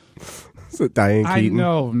 Is it Diane I Keaton?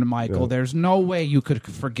 know, Michael. Yeah. There's no way you could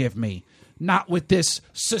forgive me. Not with this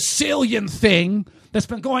Sicilian thing that's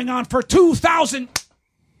been going on for 2,000.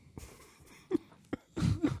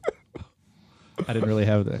 I didn't really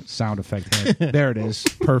have the sound effect here. There it is.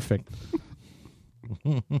 Perfect.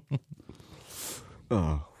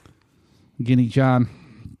 Oh. Guinea John.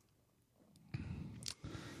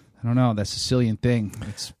 I don't know. That Sicilian thing,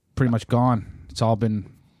 it's pretty much gone. It's all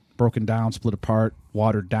been broken down, split apart,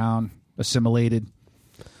 watered down, assimilated.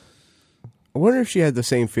 I wonder if she had the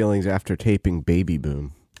same feelings after taping Baby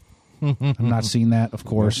Boom. I'm not seeing that, of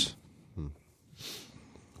course.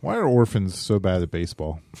 Why are orphans so bad at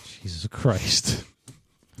baseball? Jesus Christ.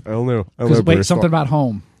 I don't know. Wait, something about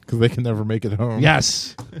home. Because they can never make it home.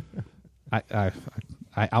 Yes. I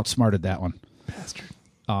outsmarted that one. Bastard.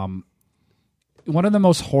 One of the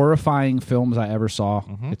most horrifying films I ever saw.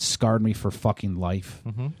 It scarred me for fucking life.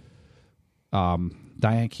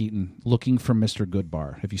 Diane Keaton, Looking for Mr.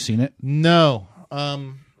 Goodbar. Have you seen it? No.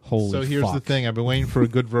 Holy So here's fuck. the thing. I've been waiting for a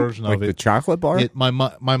good version Like of it. the chocolate bar? My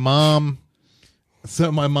mom.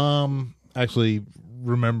 So my mom actually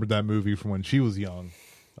remembered that movie from when she was young,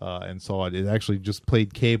 and saw it. It actually just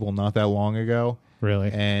played cable not that long ago.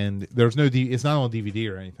 Really? And there's no. It's not on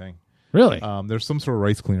DVD or anything. Really? There's some sort of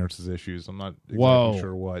rights clearances issues. I'm not exactly Whoa.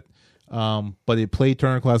 sure what. But it played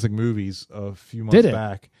Turner Classic Movies a few months Did it?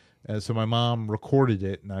 back. And so my mom recorded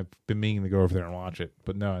it, and I've been meaning to go over there and watch it.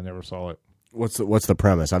 But no, I never saw it. What's the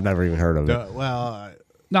premise? I've never even heard of it.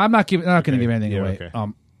 No, I'm not going to give anything Yeah, away.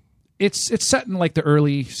 okay. It's set in like the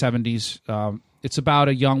early 70s. It's about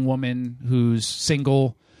a young woman who's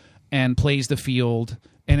single and plays the field,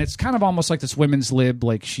 and it's kind of almost like this women's lib.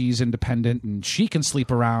 Like she's independent and she can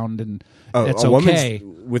sleep around, and it's a okay.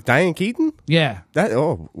 woman's- with Diane Keaton? Yeah. That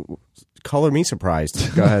color me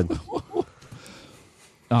surprised. Go ahead.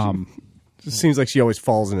 Just seems like she always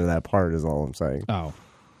falls into that part. Is all I'm saying. Oh.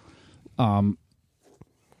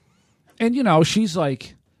 And she's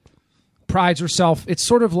like prides herself. It's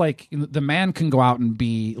sort of like the man can go out and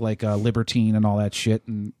be like a libertine and all that shit,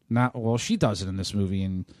 and she does it in this movie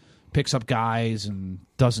and picks up guys and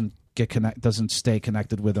doesn't stay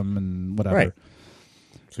connected with them and whatever. Right.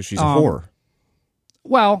 So she's a whore.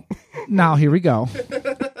 Well, now here we go.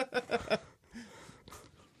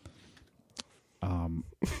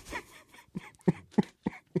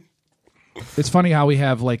 It's funny how we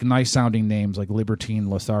have like nice sounding names like Libertine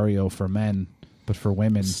Lothario for men, but for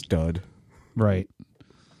women, Stud. right?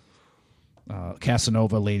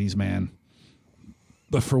 Casanova, ladies' man.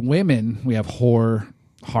 But for women, we have whore,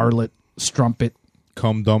 harlot, strumpet.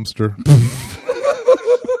 Cum dumpster.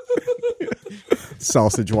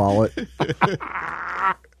 Sausage wallet.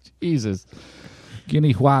 Jesus.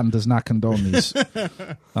 Guinea Juan does not condone these.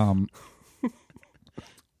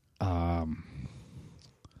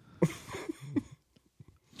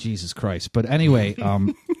 Jesus Christ. But anyway,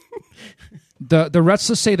 let's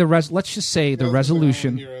just say the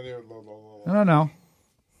resolution. No.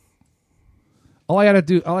 All I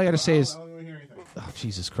gotta say is, oh,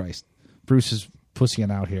 Jesus Christ. Bruce is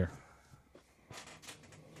pussying out here.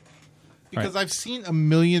 Because I've seen a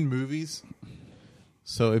million movies,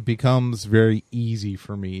 so it becomes very easy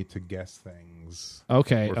for me to guess things.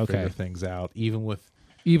 Okay, or okay. figure things out, even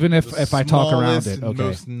if I talk around it. and Okay.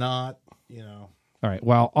 most not, All right.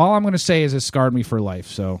 Well, all I'm going to say is it scarred me for life.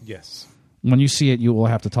 So Yes. when you see it, you will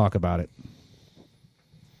have to talk about it.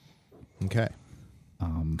 Okay.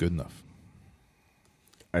 Good enough.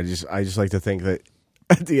 I just like to think that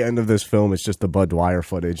at the end of this film, it's just the Bud Dwyer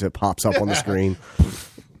footage that pops up on the screen.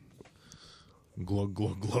 Glug,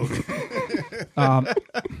 glug, glug.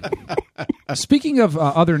 Speaking of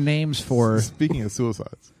other names for Speaking of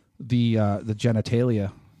suicides. the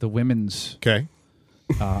genitalia, the women's, Okay.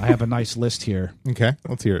 I have a nice list here. Okay.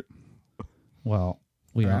 Let's hear it. Well,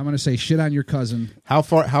 I'm going to say shit on your cousin. How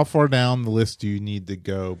far down the list do you need to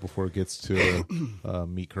go before it gets to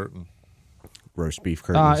meat curtain? Roast beef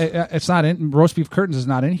curtains. It's not in roast beef curtains is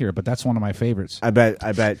not in here, but that's one of my favorites. I bet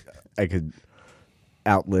I could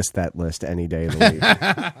outlist that list any day of the week.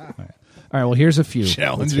 All right. Well, here's a few.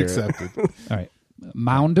 Challenge Let's hear it. accepted. All right.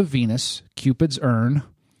 Mound of Venus, Cupid's urn,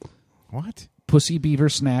 What? Pussy Beaver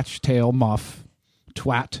Snatch Tail Muff,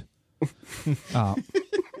 Twat,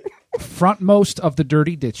 Frontmost of the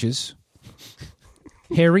Dirty Ditches,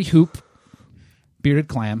 Hairy Hoop, Bearded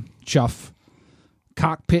Clam, Chuff,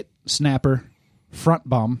 Cockpit Snapper, Front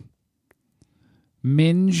Bum,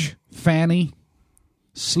 Minge, Fanny,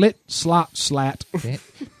 Slit, Slot, Slat,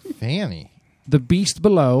 Fanny. The Beast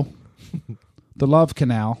Below, The Love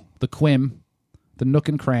Canal, The Quim, The Nook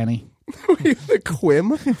and Cranny. The quim?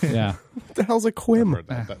 What Yeah. the hell's a quim? Heard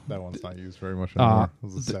that one's not used very much anymore. It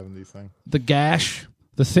was a 70s thing. The Gash,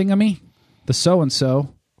 The Thingamy, The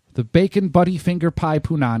So-and-So, The Bacon Buddy Finger Pie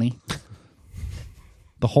Punani,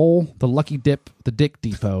 The Hole, the Lucky Dip, the Dick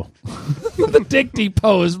Depot. The Dick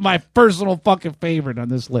Depot is my personal fucking favorite on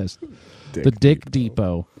this list. The Dick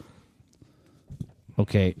Depot.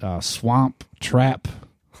 Okay, Swamp Trap,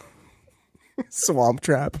 Swamp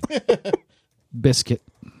Trap. Biscuit,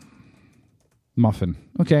 Muffin.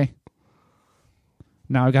 Okay.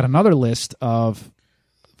 Now I got another list of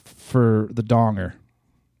for the donger.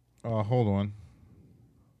 Hold on.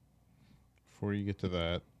 Before you get to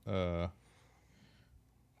that,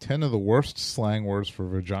 10 of the worst slang words for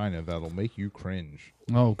vagina that'll make you cringe.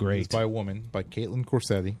 Oh, It's great. by a woman, by Caitlin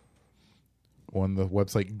Corsetti, on the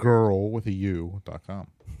website girlwithau.com.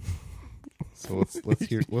 So let's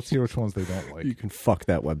hear which ones they don't like. You can fuck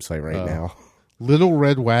that website right now. Little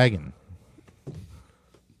Red Wagon.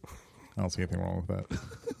 I don't see anything wrong with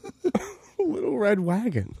that. Little Red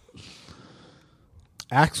Wagon.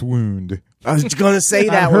 Axe Wound. I was going to say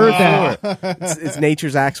that. I heard one that. before. It's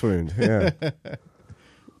nature's axe wound. Yeah.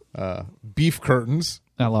 Beef Curtains.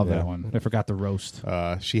 I love that one. I forgot the roast.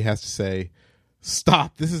 She has to say,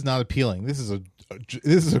 "Stop! This is not appealing. This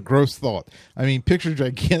is a gross thought. I mean, picture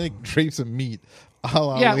gigantic drapes of meat, a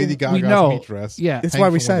la Yeah, Lady we Gaga's know. meat dress. Yeah. That's hanging why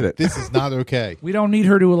we from said window. it. This is not okay. We don't need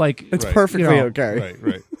her to like. It's Right. perfectly You know, okay.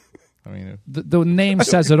 Right. I mean, The name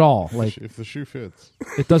says it all. Like if the shoe fits.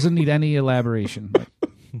 it doesn't need any elaboration.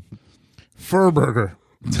 Fur Burger.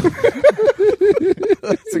 That's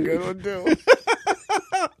a good one, too.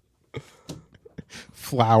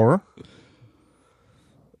 Flour.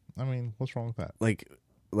 I mean, what's wrong with that?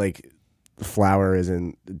 Like flour is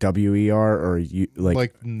in WER or you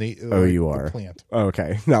Like OUR. the plant. Oh,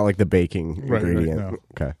 okay. Not like the baking Right, ingredient. no.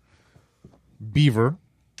 Okay. Beaver.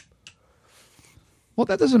 Well,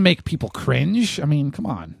 that doesn't make people cringe. I mean, come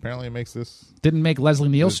on. Apparently, it makes this. Didn't make Leslie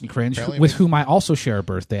Nielsen cringe, Apparently with makes- whom I also share a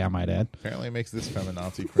birthday, I might add. Apparently, it makes this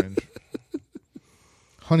feminazi cringe.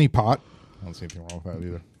 Honey Pot. I don't see anything wrong with that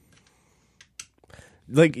either.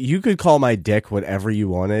 Like, you could call my dick whatever you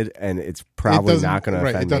wanted, and it's probably doesn't- not going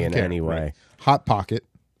right, to it offend me doesn't in care, any way. right. Hot Pocket.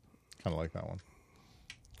 Kind of like that one.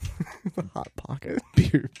 Hot Pocket.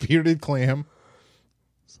 Bearded Clam.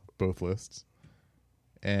 Both lists.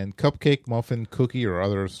 And cupcake, muffin, cookie, or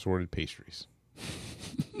other assorted pastries.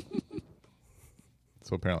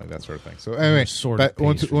 So apparently that sort of thing. So anyway, Assorted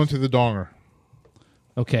on pastries. to the donger.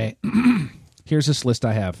 Okay. Here's this list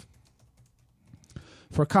I have.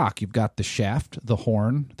 For a cock, you've got the shaft, the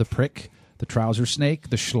horn, the prick, the trouser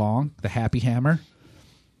snake, the schlong, the happy hammer,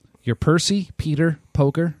 your Percy, Peter,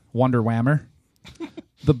 poker, wonder whammer,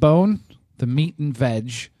 the bone, the meat and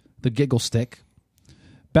veg, the giggle stick,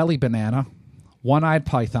 belly banana, one-eyed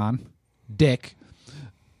python, dick,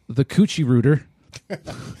 the coochie rooter,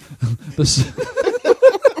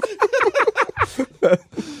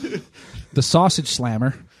 the sausage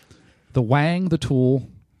slammer, the wang, the tool,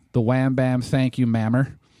 the wham bam thank you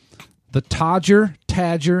mammer, the todger,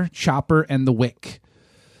 tadger, chopper, and the wick,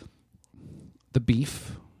 the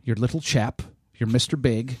beef, your little chap, your Mr.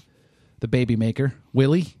 Big, the baby maker,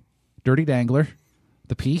 Willie, dirty dangler,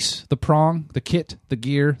 the piece, the prong, the kit, the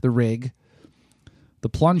gear, the rig, the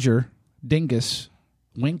plunger, dingus,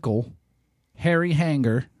 winkle, hairy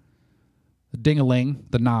hanger, the ding-a-ling,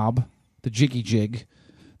 the knob, the jiggy jig,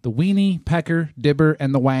 the weenie, pecker, dibber,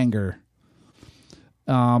 and the wanger.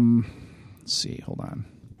 Let's see. Hold on.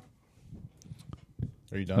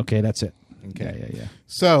 Are you done? Okay, that's it. Okay. Yeah.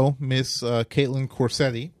 So, Miss Caitlin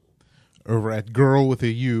Corsetti over at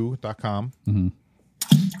girlwithau.com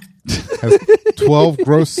has 12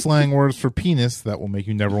 gross slang words for penis that will make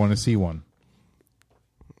you never want to see one.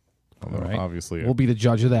 Although, All right. obviously, We'll be the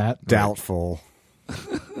judge of that. Doubtful.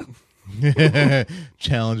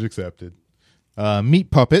 challenge accepted. Meat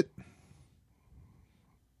puppet,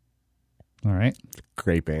 All right.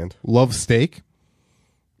 Great band. love steak.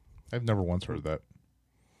 I've never once heard that.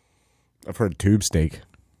 I've heard tube steak.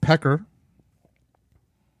 Pecker,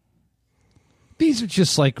 These are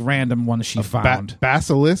just like random ones she found.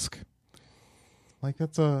 basilisk. Like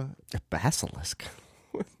that's a A basilisk.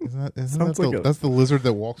 isn't that Sounds the, like a- that's the lizard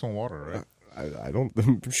that walks on water, right? I don't.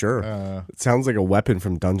 I'm sure. It sounds like a weapon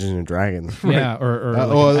from Dungeons and Dragons. Yeah, or like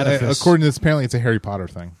Well, an edifice. according to this, apparently it's a Harry Potter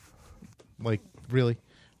thing. Like, really?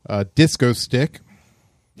 Disco stick.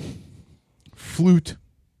 Flute.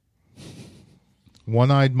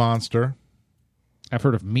 One-eyed monster. I've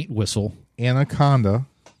heard of meat whistle Anaconda.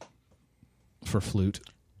 for flute.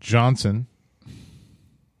 Johnson.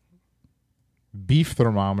 Beef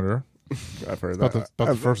thermometer. I've heard About that.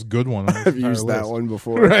 the first good one. on this I've entire used that list. one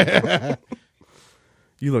before.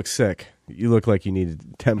 You look sick. You look like you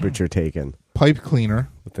needed temperature taken Pipe cleaner.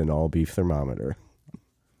 with an all beef thermometer.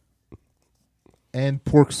 And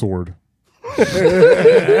pork sword.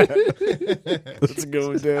 Let's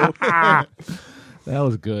go, Dale. That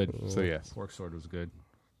was good. So yes. Fork sword was good.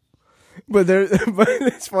 But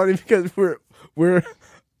it's funny because we're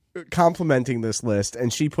complimenting this list,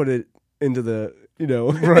 and she put it into the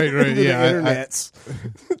Right, into the yeah, internets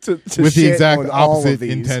to With the shit exact on all of opposite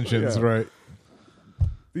these. intentions, Yeah. right?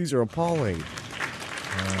 These are appalling.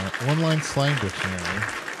 One-line slang dictionary.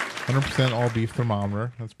 100% all beef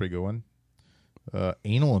thermometer. That's a pretty good one.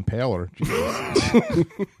 Anal impaler. Jesus.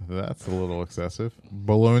 That's a little excessive.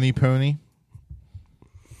 Baloney pony.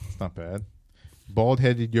 It's not bad.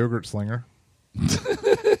 Bald-headed yogurt slinger.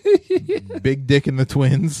 Big dick in the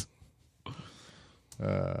twins.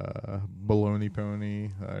 Baloney pony.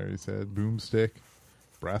 I already said. Boomstick.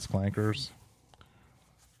 Brass clankers.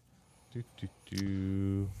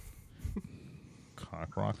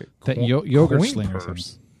 Cock rocket. That yogurt Coin slinger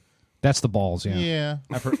purse. thing. That's the balls, yeah. Yeah.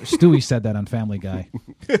 I've heard, Stewie said that on Family Guy.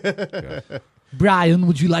 Brian,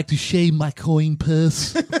 would you like to shave my coin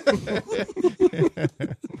purse?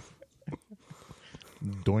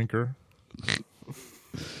 Doinker.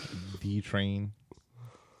 D-Train.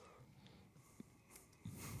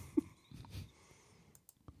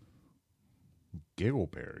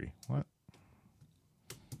 Giggleberry. What?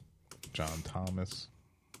 John Thomas.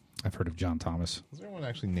 I've heard of John Thomas. Is there anyone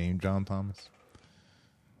actually named John Thomas?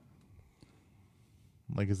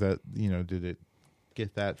 Like, is that, did it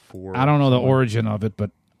get that for... I don't know the someone? origin of it,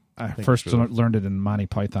 but I think first so. learned it in Monty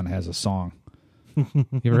Python has a song. You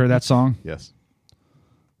ever heard that song? Yes.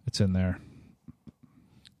 It's in there.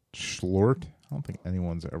 Schlort? I don't think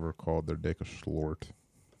anyone's ever called their dick a schlort.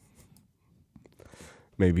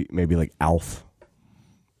 Maybe like Alf,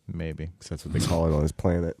 Maybe. 'cause that's what they call it on his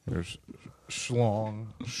planet. There's Schlong,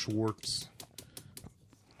 Schwartz.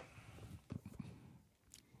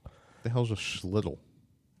 The hell's a schlittle?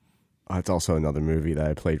 It's also another movie that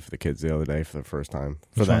I played for the kids the other day for the first time.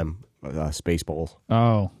 For Which them, Spaceballs.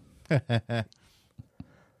 Oh.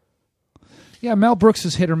 Yeah, Mel Brooks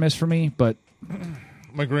is hit or miss for me, but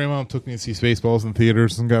My grandma took me to see Spaceballs in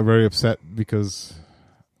theaters and got very upset because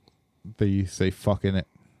they say fuck in it.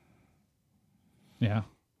 yeah.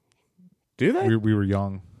 Do they? We were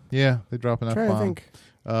young. Yeah, they drop an I'm trying to F-bomb.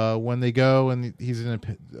 think. When they go and he's in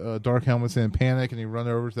a Dark Helmet's in a panic and he run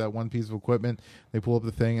over to that one piece of equipment, they pull up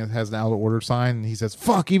the thing and it has an out of order sign and he says,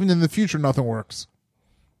 fuck, even in the future nothing works.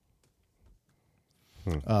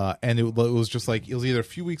 And it was just like, it was either a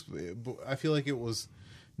few weeks, I feel like it was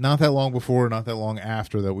not that long before, not that long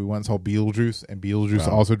after that we went and saw Beetlejuice, and Beetlejuice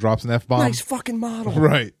also drops an F-bomb. Nice fucking model.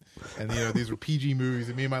 Right. And, these were PG movies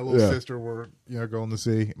that me and my little Yeah. sister were, going to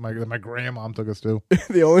see. My grandmom took us to.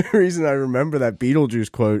 The only reason I remember that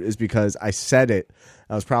Beetlejuice quote is because I said it.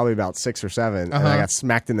 I was probably about 6 or 7, and I got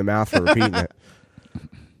smacked in the mouth for repeating it.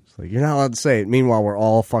 It's like, you're not allowed to say it. Meanwhile, we're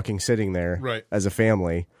all fucking sitting there Right. as a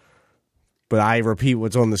family. But I repeat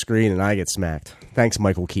what's on the screen, and I get smacked. Thanks,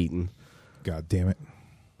 Michael Keaton. God damn it.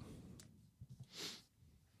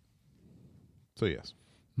 So, yes.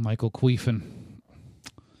 Michael Queefin.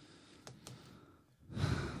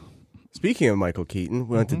 Speaking of Michael Keaton,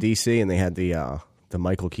 we went to D.C., and they had the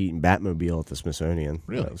Michael Keaton Batmobile at the Smithsonian.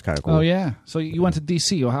 Really? That was kind of cool. Oh, yeah. So you went to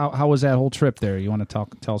D.C. How was that whole trip there? You want to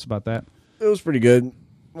tell us about that? It was pretty good.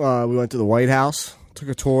 We went to the White House, took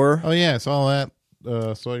a tour. Oh, yeah. I saw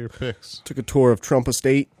that. Saw your pics. Took a tour of Trump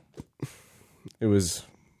Estate. It was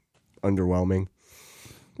underwhelming.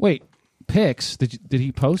 Wait, pics? Did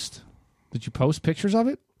he post? Did you post pictures of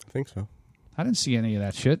it? I think so. I didn't see any of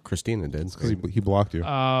that shit. Christina did. Because he blocked you.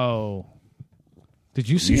 Oh. Did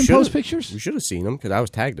you see You him should've- post pictures? You should have seen him because I was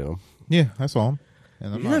tagged in him. Yeah, I saw him.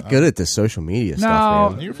 And I'm You're not good at this social media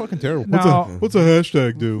stuff, man. You're fucking terrible. No. What's a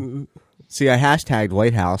hashtag do? See, I hashtagged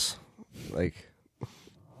White House. Like,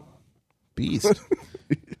 Beast.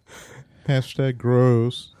 Hashtag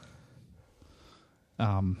gross.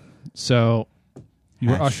 So you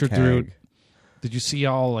were ushered through. hashtag. Did you see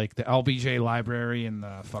all like the LBJ library and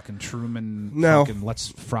the fucking Truman? No. Fucking let's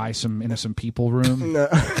fry some innocent people room.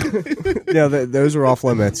 No, those were off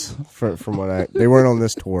limits from what they weren't on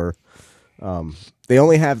this tour. They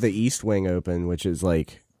only have the East Wing open, which is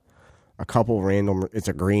like a couple random. It's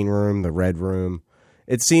a green room, the red room.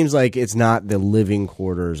 It seems like it's not the living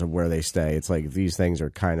quarters of where they stay. It's like these things are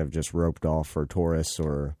kind of just roped off for tourists,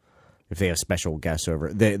 or if they have special guests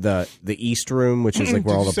over. The East Room, which is like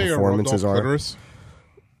where all the performances are. Clitoris?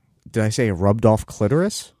 Did I say a rubbed off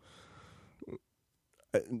clitoris?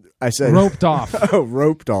 I said Roped off. Oh,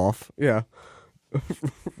 roped off. Yeah.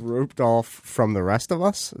 Roped off from the rest of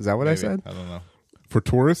us? Is that what I Maybe. said? I don't know. For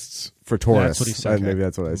tourists? For tourists. what he said. Maybe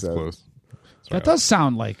that's what I That's said. close. That does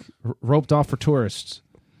sound like roped off for tourists.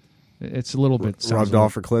 It's a little bit sounds Rubbed a little-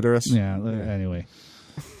 off her clitoris. Yeah. Anyway.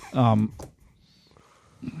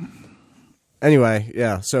 Anyway,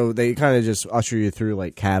 yeah. So they kind of just usher you through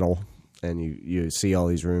like cattle, and you see all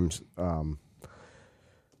these rooms.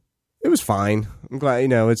 It was fine. I'm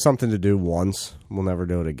glad, it's something to do once. We'll never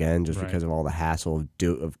do it again, just because of all the hassle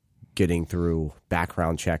of getting through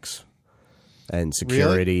background checks and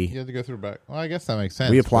security. Really? You had to go through back. Well, I guess that makes sense.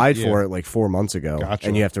 We applied but, for it like 4 months ago, Gotcha.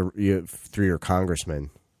 and you have through your congressman,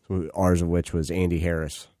 ours of which was Andy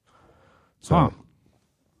Harris. So,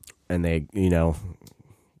 and they,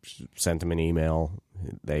 sent him an email.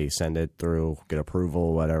 They send it through, get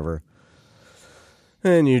approval, whatever,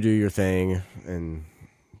 and you do your thing and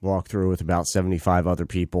walk through with about 75 other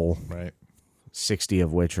people, Right. 60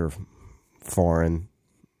 of which are foreign,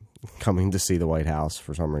 coming to see the White House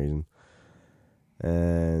for some reason.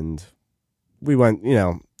 And we went,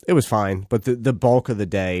 it was fine, but the bulk of the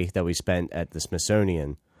day that we spent at the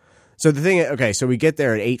Smithsonian. So the thing, okay, so we get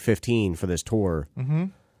there at 8:15 for this tour,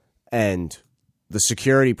 and the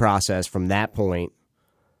security process from that point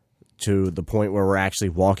to the point where we're actually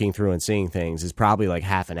walking through and seeing things is probably like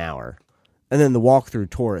half an hour. And then the walkthrough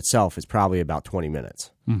tour itself is probably about 20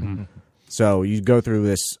 minutes. Mm-hmm. So you go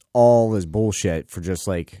through all this bullshit for just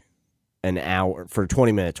like an hour, for a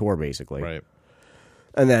 20-minute tour, basically. Right.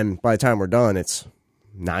 And then by the time we're done, it's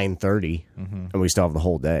 9:30, and we still have the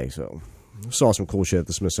whole day. So saw some cool shit at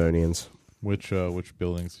the Smithsonian's. Which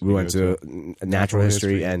buildings? did We you went go to Natural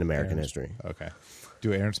History and American Air- History. Okay.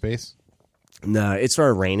 Do Air and Space? No, it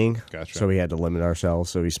started raining, Gotcha. so we had to limit ourselves.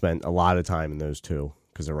 So we spent a lot of time in those two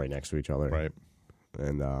because they're right next to each other. Right.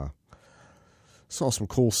 And saw some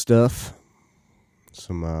cool stuff.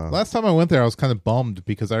 Some Last time I went there, I was kind of bummed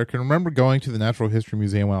because I can remember going to the Natural History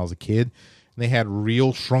Museum when I was a kid, and they had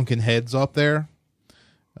real shrunken heads up there.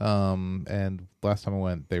 And last time I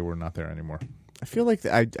went, they were not there anymore. I feel like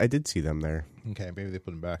I did see them there. Okay, maybe they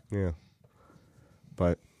put them back. Yeah,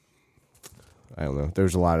 but I don't know.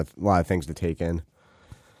 There's a lot of things to take in.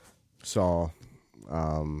 Saw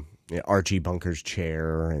Archie Bunker's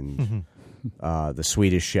chair and the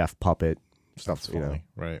Swedish Chef puppet stuff. That's funny.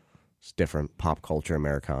 Right. It's different pop culture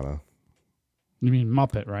Americana. You mean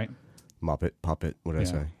Muppet, right? Muppet puppet. What did I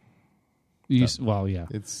say? Well, yeah.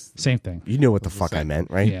 It's Same thing. You know what the fuck I meant,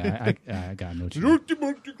 right? Yeah, I got no.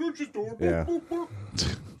 Yeah.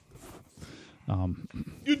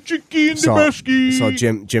 you chicky and Saw the saw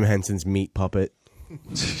Jim Henson's meat puppet.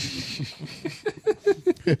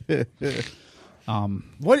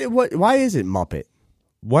 What? Why is it Muppet?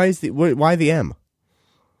 Why the M?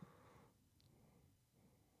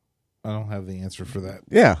 I don't have the answer for that.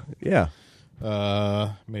 Yeah.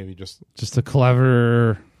 Maybe just Just a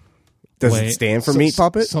clever. Does Wait. it stand for meat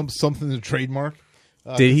puppet? something to trademark.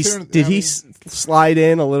 Did he slide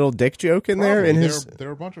in a little dick joke in there? In his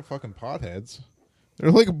They're a bunch of fucking potheads.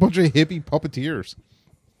 They're like a bunch of hippie puppeteers.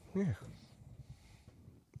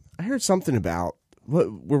 I heard something about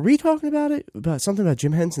what were we talking about it? About something about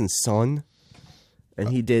Jim Henson's son, and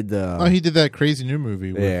he did the. Oh, he did that crazy new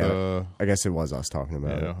movie with I guess it was us talking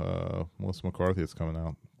about it. Melissa McCarthy. It's coming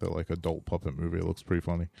out. That like adult puppet movie. It looks pretty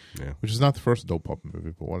funny. Yeah. Which is not the first adult puppet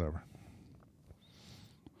movie, but whatever.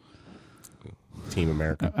 Team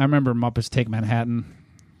America. I remember Muppets Take Manhattan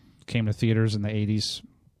came to theaters in the 80s.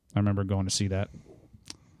 I remember going to see that.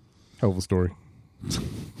 Hell of a story.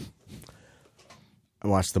 I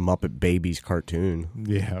watched the Muppet Babies cartoon.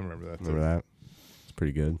 Yeah, I remember that. Too. Remember that? It's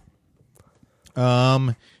pretty good.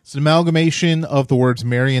 It's an amalgamation of the words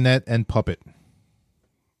marionette and puppet.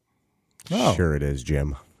 Oh. Sure it is,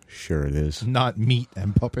 Jim. Sure it is. Not meat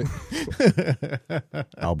and puppet.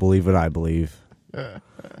 I'll believe what I believe.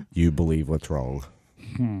 You believe what's wrong.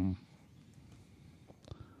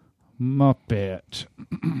 Muppet.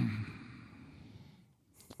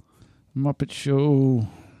 Muppet Show.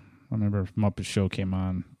 I remember Muppet Show came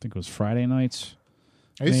on. I think it was Friday nights.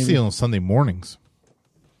 I used to see it on Sunday mornings.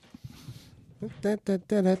 I used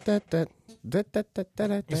to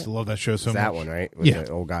love that show so much. That one, right? With Yeah.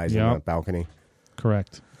 the old guys in Yeah. the balcony.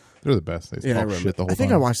 Correct. They're the best. They Yeah, I talk remember. shit the whole I think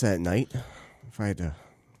time. I watched that at night. If I had to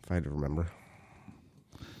remember.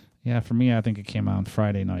 Yeah, for me, I think it came on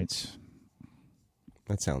Friday nights.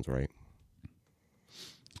 That sounds right.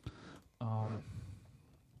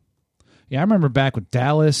 Yeah, I remember back with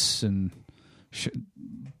Dallas and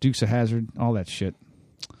Dukes of Hazzard, all that shit.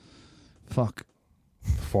 Fuck.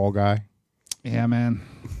 Fall Guy. Yeah, man.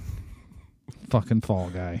 Fucking Fall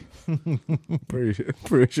Guy.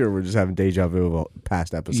 Pretty sure we're just having deja vu of a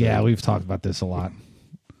past episode. Yeah, we've talked about this a lot.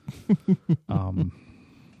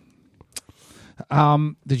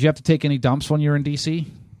 Did you have to take any dumps when you were in D.C.?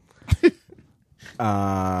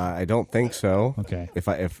 I don't think so. Okay.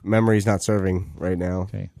 If memory's not serving right now.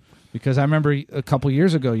 Okay. Because I remember a couple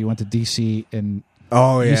years ago you went to D.C. and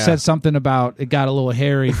Oh, yeah. you said something about it got a little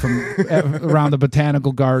hairy from around the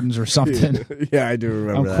botanical gardens or something. Yeah, I do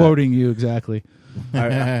remember I'm that. quoting you exactly.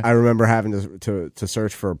 I remember having to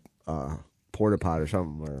search for porta pot or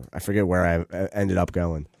something. Where I forget where I ended up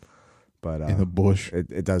going. But In the bush.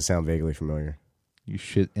 it does sound vaguely familiar. You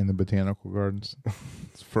shit in the botanical gardens.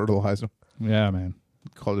 It's fertilizer. Yeah, man.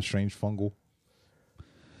 Called a strange fungal.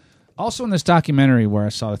 Also in this documentary where I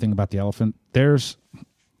saw the thing about the elephant, there's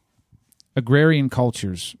agrarian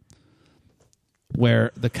cultures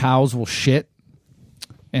where the cows will shit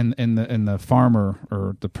and the farmer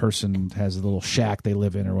or the person has a little shack they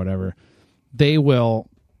live in or whatever, they will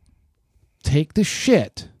take the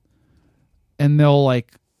shit and they'll I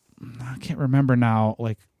can't remember now,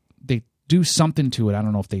 they do something to it. I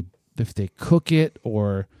don't know if they cook it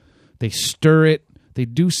or they stir it. They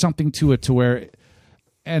do something to it to where,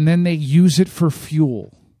 and then they use it for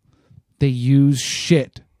fuel. They use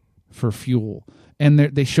shit for fuel. And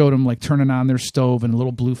they showed them turning on their stove and a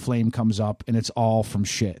little blue flame comes up and it's all from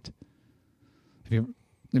shit. Have you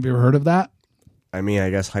ever heard of that? I mean,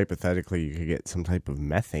 I guess hypothetically you could get some type of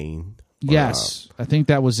methane. Yes, I think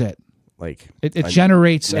that was it. It a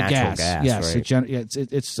generates a natural gas. Yes, right?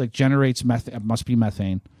 it's generates methane. It must be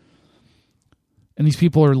methane. And these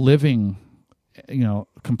people are living,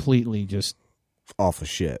 completely just off of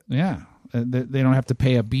shit. Yeah, they don't have to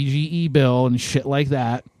pay a BGE bill and shit like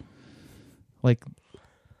that.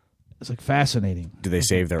 It's fascinating. Do they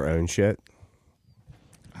save their own shit?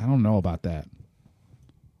 I don't know about that.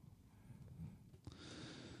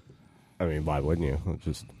 I mean, why wouldn't you? It's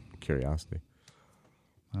just curiosity.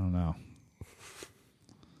 I don't know.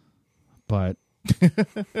 But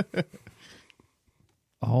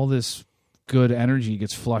all this good energy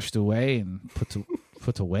gets flushed away and put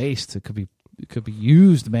to waste. It could be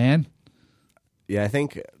used, man. Yeah, I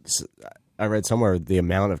think I read somewhere the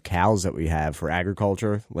amount of cows that we have for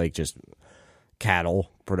agriculture, just cattle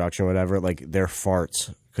production, whatever, their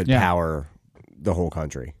farts could power the whole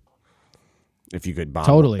country. If you could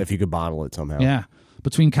bottle it somehow. Yeah.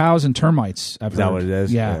 Between cows and termites. Is that what it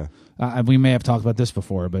is? Yeah. We may have talked about this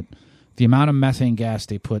before, but the amount of methane gas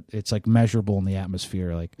they put, it's measurable in the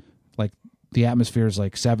atmosphere. Like the atmosphere is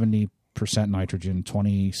 70% nitrogen,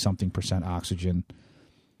 20-something% oxygen.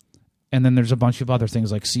 And then there's a bunch of other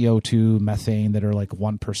things like CO2, methane that are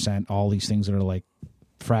 1%, all these things that are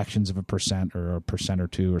fractions of a percent or a percent or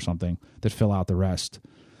two or something that fill out the rest.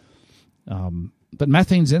 But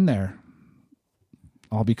methane's in there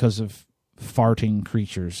all because of farting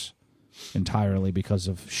creatures, entirely because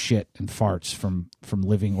of shit and farts from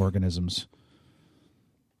living organisms.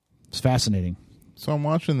 It's fascinating. So I'm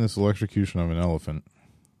watching this electrocution of an elephant.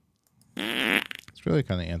 It's really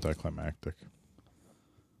kind of anticlimactic.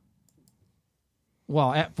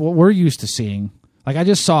 Well, what we're used to seeing, I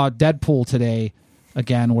just saw Deadpool today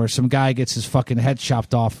again, where some guy gets his fucking head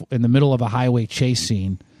chopped off in the middle of a highway chase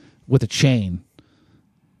scene with a chain,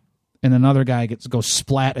 and another guy goes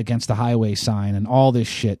splat against the highway sign, and all this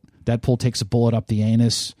shit. Deadpool takes a bullet up the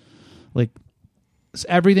anus.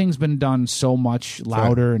 Everything's been done so much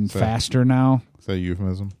louder and faster now. Is that a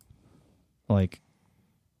euphemism? And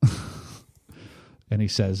he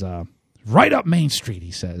says, right up Main Street,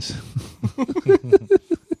 he says.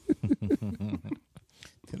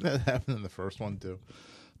 Didn't that happen in the first one, too?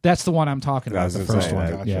 That's the one I'm talking about, the first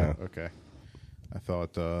one. Gotcha. Yeah. Okay. I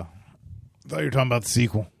thought you were talking about the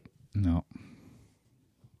sequel. No.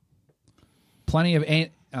 Plenty of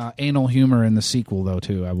anal humor in the sequel, though,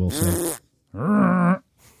 too, I will say.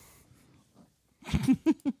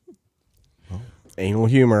 Anal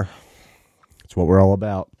humor. It's what we're all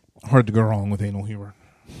about. Hard to go wrong with anal humor.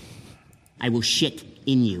 I will shit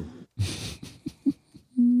in you.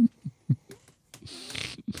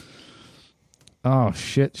 Oh,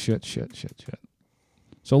 shit.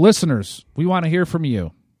 So, listeners, we want to hear from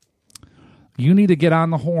you. You need to get on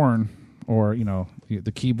the horn, or,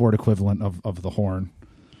 the keyboard equivalent of the horn,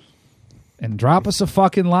 and drop us a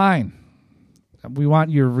fucking line. We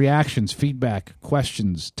want your reactions, feedback,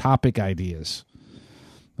 questions, topic ideas.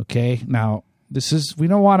 Okay? Now, we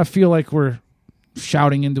don't want to feel like we're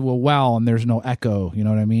shouting into a well and there's no echo. You know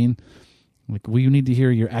what I mean? We need to hear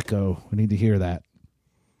your echo. We need to hear that.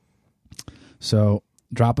 So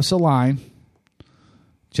drop us a line.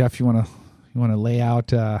 Jeff, you want to lay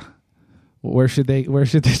out where should they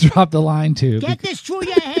drop the line to? Get this through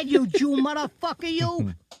your head, you Jew motherfucker,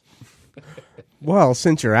 you. Well,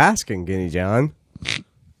 since you're asking, Guinea John,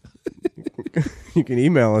 you can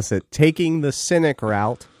email us at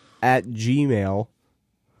takingthecynicroute@gmail.com.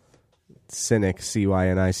 Cynic,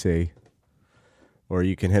 CYNIC. Or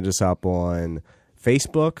you can hit us up on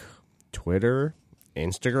Facebook, Twitter,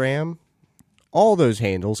 Instagram. All those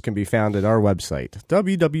handles can be found at our website,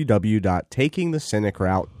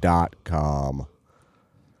 www.takingthecynicroute.com.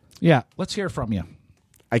 Yeah, let's hear from you.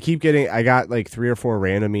 I got like 3 or 4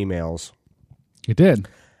 random emails, You did.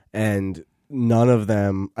 and none of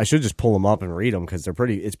them, I should just pull them up and read them because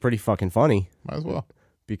it's pretty fucking funny Might as well.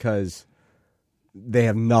 because they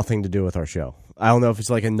have nothing to do with our show. I don't know if it's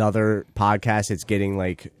like another podcast. It's getting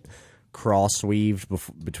like cross-weaved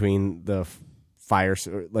between the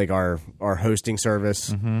like our hosting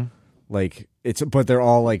service. Like but they're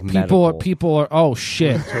all like medical. People are. Oh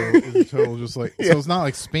shit! Total just like so. It's not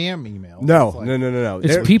like spam email. No, It's like, no. It's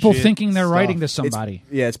They're- people legit thinking they're stuff. writing to it's- somebody.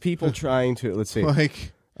 Yeah, it's people trying to. Let's see.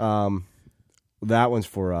 Like That one's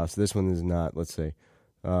for us. This one is not. Let's see.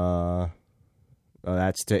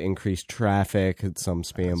 That's to increase traffic. It's some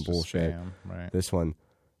spam it's just bullshit. spam, right? This one.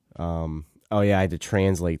 Oh yeah, I had to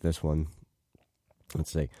translate this one.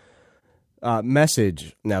 Let's see.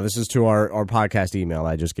 Message. Now this is to our podcast email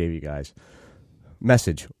I just gave you guys.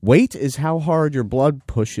 Message. Weight is how hard your blood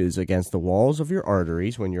pushes against the walls of your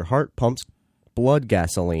arteries when your heart pumps blood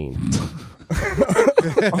gasoline.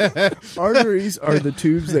 Arteries are the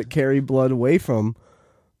tubes that carry blood away from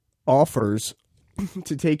offers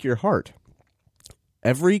to take your heart.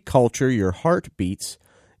 Every culture your heart beats,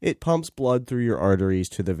 it pumps blood through your arteries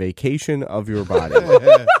to the vacation of your body.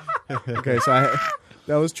 Okay, so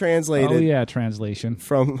that was translated Oh yeah, translation.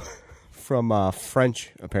 from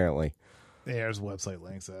French, apparently. Yeah, there's website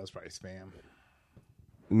links. So that's probably spam.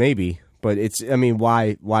 Maybe, but it's. I mean,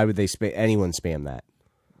 why would they anyone spam that?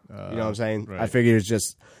 You know what I'm saying? right. I figured it's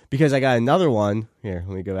just because I got another one here.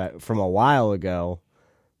 Let me go back from a while ago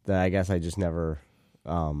that I guess I just never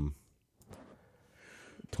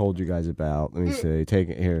told you guys about. Let me see. Take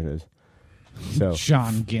it. Here it is. So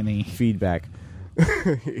John Guinea. feedback.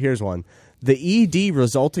 Here's one. The ED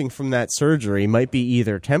resulting from that surgery might be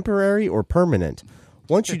either temporary or permanent.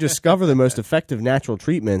 Once you discover the most effective natural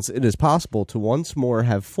treatments, it is possible to once more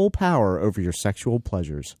have full power over your sexual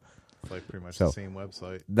pleasures. It's like pretty much So, the same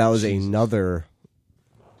website. That was another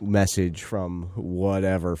message from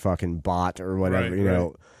whatever fucking bot or whatever, Right, you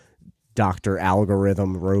know, Dr.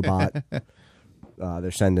 Algorithm Robot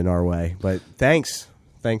they're sending our way. But thanks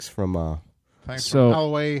from, Thanks So- for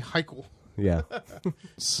Holloway Heichel. yeah.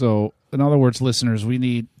 So, in other words, listeners,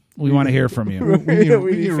 we want to hear from you. We need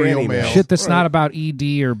We real fanny mail. mail. Shit that's not about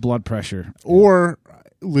ED or blood pressure. Or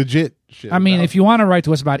legit shit. I mean, about- if you want to write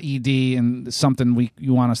to us about ED and something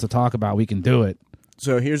you want us to talk about, we can do it.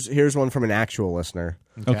 So here's one from an actual listener.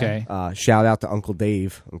 Okay. Shout out to Uncle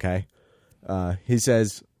Dave, okay? He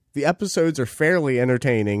says, the episodes are fairly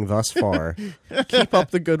entertaining thus far. Keep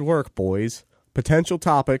up the good work, boys. Potential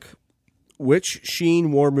topic, which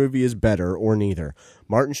Sheen war movie is better or neither?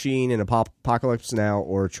 Martin Sheen in Apocalypse Now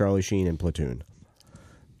or Charlie Sheen in Platoon?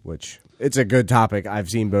 Which, it's a good topic. I've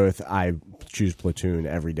seen both. I choose Platoon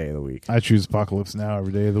every day of the week. I choose Apocalypse Now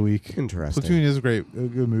every day of the week. Interesting. Platoon is a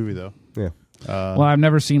good movie though. Yeah. Well, I've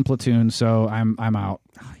never seen Platoon, so I'm out.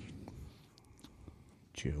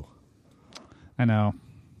 Jew. I know.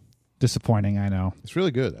 Disappointing, I know. It's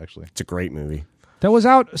really good actually. It's a great movie. That was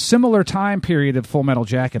out similar time period of Full Metal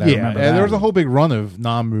Jacket. I remember and that. there was a whole big run of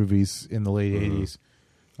non-movies in the late '80s.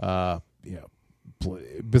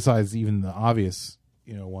 Besides even the obvious,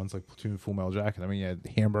 ones like Platoon, Full Metal Jacket. I mean, you had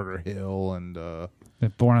Hamburger Hill and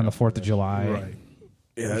Born on the 4th of July. right.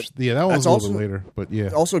 Yeah, That was that's a little also- bit later, but yeah,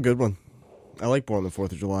 Also a good one. I like Born on the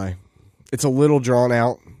 4th of July. It's a little drawn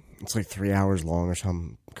out. It's like 3 hours long or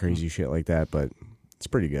some crazy shit like that, but it's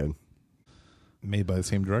pretty good. made by the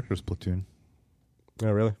same director as Platoon.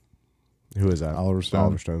 Oh, really? Who is that? Oliver Stone.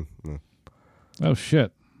 Oliver Stone. Yeah. Oh,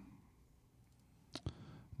 shit.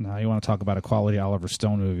 Now you want to talk about a quality Oliver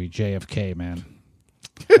Stone movie, JFK, man.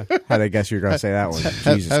 How'd I guess you were going to say that one?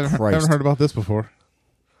 Jesus haven't Christ. heard about this before.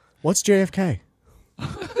 What's JFK?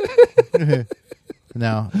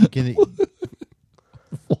 Now,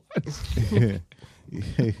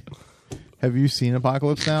 have you seen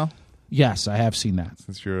Apocalypse Now? Yes, I have seen that.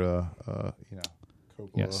 Since you're a Coppola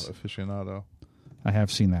Yes. aficionado. I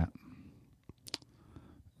have seen that.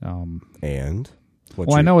 And?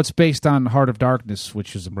 Well, I know it's based on Heart of Darkness,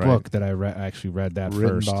 which is a Right. book that I actually read that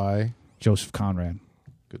Written first. by Joseph Conrad.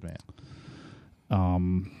 good man.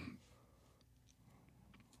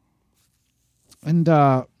 And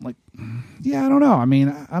I don't know. I mean,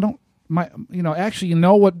 I don't. Actually,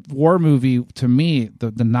 what war movie to me,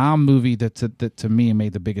 the Nam movie that to me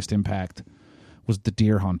made the biggest impact was The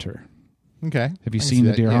Deer Hunter. Okay. Have you I can seen see The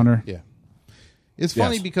that. Deer Yeah, Hunter? Yeah. It's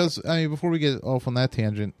funny Yes. because before we get off on that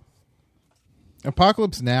tangent,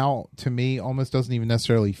 Apocalypse Now to me almost doesn't even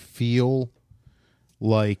necessarily feel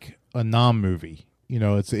like a movie. You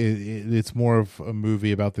know, it's more of a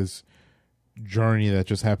movie about this journey that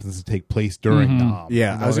just happens to take place during Nam.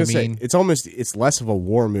 Yeah, You know I was what gonna say it's less of a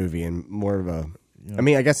war movie and more of a. I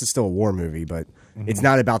mean, I guess it's still a war movie, but it's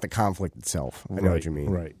not about the conflict itself. I know what you mean.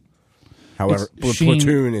 Right. However,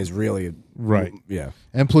 Platoon is really Right. Yeah.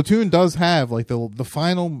 And Platoon does have like the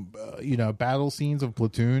final battle scenes of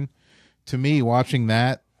Platoon. To me, watching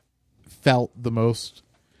that felt the most.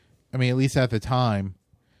 I mean, at least at the time,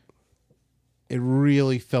 it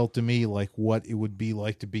really felt to me like what it would be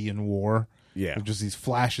like to be in war. Yeah. With just these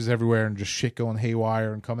flashes everywhere and just shit going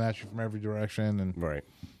haywire and coming at you from every direction. And Right.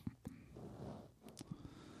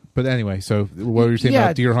 But anyway, so what were you saying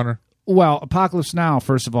about Deer Hunter? Well, Apocalypse Now,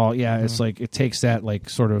 first of all, it's like it takes that like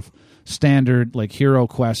sort of standard like hero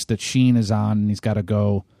quest that Sheen is on, and he's got to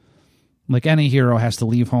go. Like any hero has to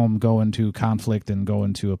leave home, go into conflict, and go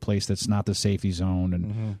into a place that's not the safety zone,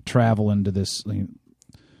 and travel into this. Like,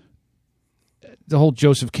 the whole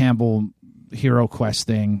Joseph Campbell hero quest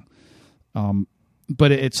thing,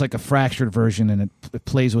 but it's like a fractured version, and it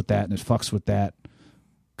plays with that and it fucks with that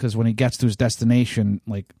because when he gets to his destination,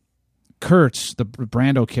 like Kurtz, the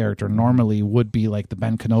Brando character, normally would be like the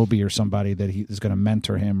Ben Kenobi or somebody that he is going to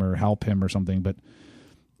mentor him or help him or something, but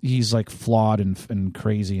he's like flawed and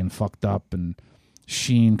crazy and fucked up, and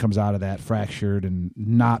Sheen comes out of that fractured and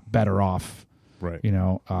not better off. Right. You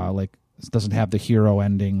know, like doesn't have the hero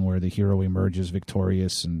ending where the hero emerges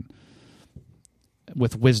victorious and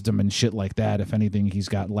with wisdom and shit like that. If anything, he's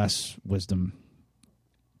got less wisdom.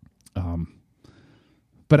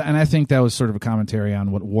 But I think that was sort of a commentary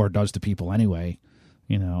on what war does to people anyway.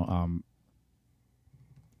 You know,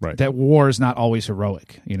 Right. that war is not always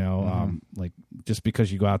heroic. You know, like just because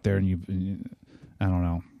you go out there and you I don't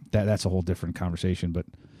know, that's a whole different conversation. But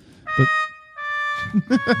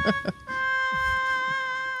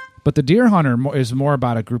but the Deer Hunter is more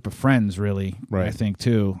about a group of friends, really. Right. I think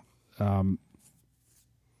too. Yeah,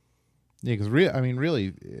 because really,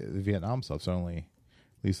 the Vietnam stuff's only,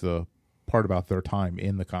 at least the part about their time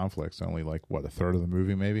in the conflict's only like what, a third of the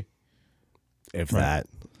movie, maybe. If that,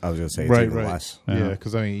 I was going to say it's even less. Yeah,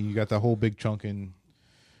 because I mean, you got that whole big chunk in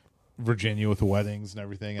Virginia with the weddings and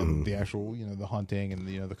everything, and the actual, the hunting and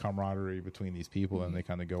the camaraderie between these people, and they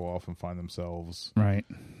kind of go off and find themselves. Right.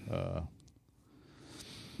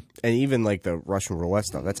 And even like the Russian roulette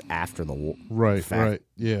stuff, that's after the war. Right. fact. Right.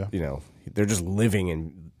 Yeah. You know, they're just living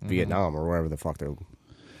in Vietnam or wherever the fuck they're.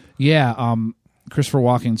 Yeah. Christopher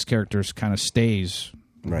Walken's character kind of stays.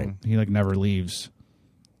 Right. He like never leaves.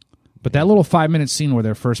 But that little 5-minute scene where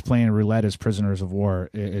they're first playing roulette as prisoners of war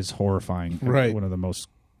is horrifying. Right. One of the most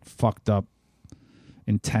fucked up,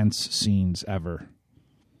 intense scenes ever.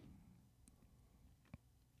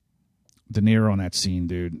 De Niro in that scene,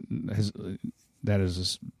 dude, that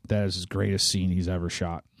is his greatest scene he's ever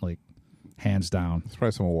shot, like hands down. It's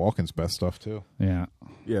probably some of Walken's best stuff too. Yeah.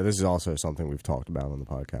 Yeah, this is also something we've talked about on the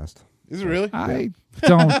podcast. Is it really? I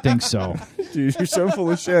don't think so. Dude, you're so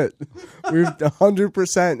full of shit. We've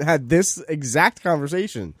 100% had this exact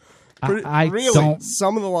conversation. I really, don't.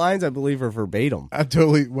 some of the lines I believe are verbatim. I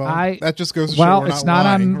totally. Well, that just goes to show well, we're it's not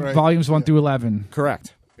lying, on right? volumes 1 through 11.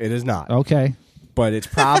 Correct. It is not. Okay. But it's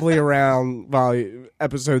probably around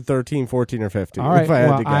episode 13, 14, or 15. All right. If I had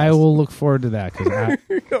Well, to guess. I will look forward to that because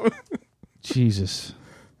Jesus.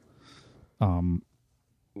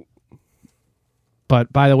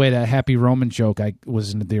 But by the way, that Happy Roman joke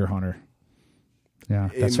was in the Deer Hunter. Yeah,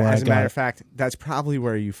 that's why as I a got matter it. of fact, that's probably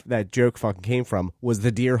where that joke fucking came from. Was the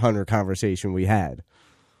Deer Hunter conversation we had?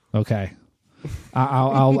 Okay,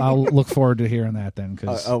 I'll look forward to hearing that then.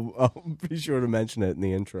 Because I'll be sure to mention it in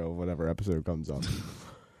the intro of whatever episode comes up.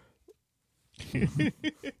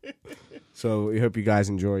 So we hope you guys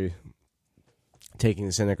enjoy taking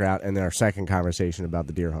the cynic route and our second conversation about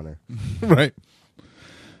the Deer Hunter. Right.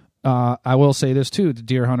 I will say this too: the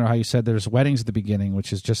Deer Hunter. How you said there's weddings at the beginning,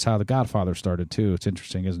 which is just how The Godfather started too. It's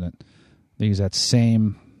interesting, isn't it? They use that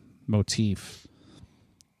same motif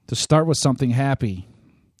to start with something happy,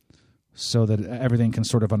 so that everything can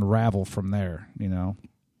sort of unravel from there. You know,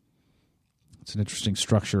 it's an interesting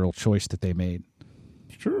structural choice that they made.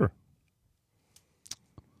 Sure.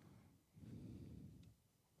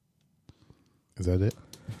 Is that it?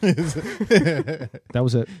 That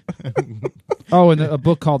was it. Oh, and a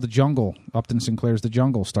book called The Jungle, Upton Sinclair's The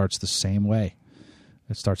Jungle, starts the same way.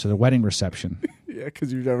 It starts at a wedding reception. Yeah,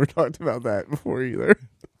 because you've never talked about that before either.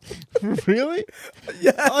 Really?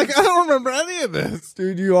 Yeah. Like, I don't remember any of this.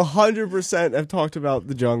 Dude, you 100% have talked about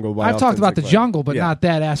The Jungle. I've talked about The Jungle, but Yeah. not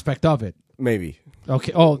that aspect of it. Maybe.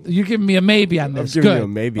 Okay. Oh, you're giving me a maybe on this. giving Good. you a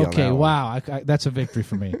maybe on Okay. that one. Wow. That's a victory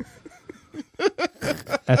for me.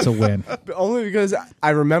 That's a win. But only because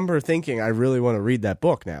I remember thinking I really want to read that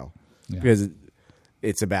book now. Yeah. Because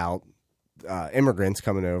it's about immigrants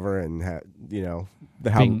coming over and, how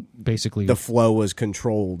Being basically the flow was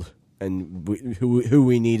controlled and who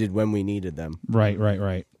we needed when we needed them.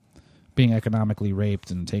 right. Being economically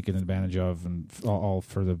raped and taken advantage of, and all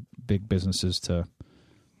for the big businesses to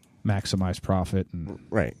maximize profit. And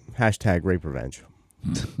Right. Hashtag rape revenge. I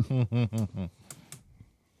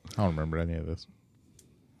don't remember any of this.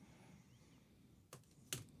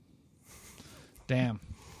 damn.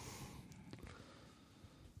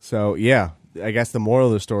 So, yeah, I guess the moral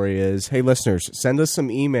of the story is, hey, listeners, send us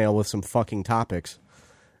some email with some fucking topics,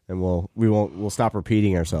 and we'll stop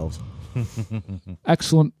repeating ourselves.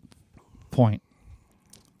 Excellent point.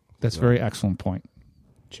 That's a very excellent point.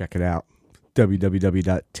 Check it out.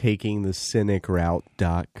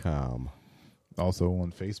 www.takingthecynicroute.com. Also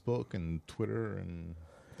on Facebook and Twitter and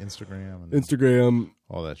Instagram and Instagram.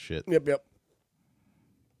 all that shit. Yep.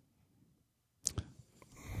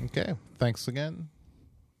 Okay. Thanks again.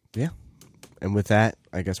 Yeah. And with that,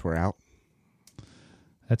 I guess we're out.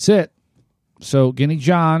 That's it. So Guinea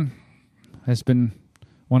John has been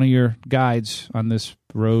one of your guides on this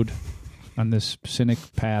road, on this cynic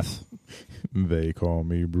path. They call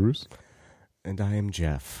me Bruce. And I am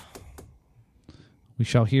Jeff. We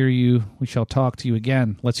shall hear you. We shall talk to you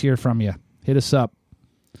again. Let's hear from you. Hit us up.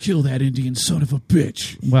 Kill that Indian son of a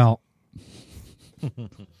bitch. Well,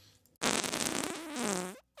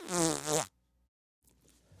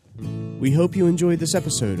 We hope you enjoyed this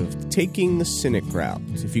episode of Taking the Cynic Route.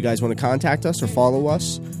 If you guys want to contact us or follow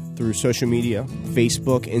us through social media,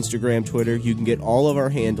 Facebook, Instagram, Twitter, you can get all of our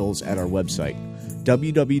handles at our website,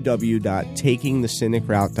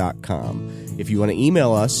 www.takingthecynicroute.com. If you want to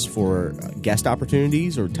email us for guest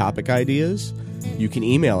opportunities or topic ideas, you can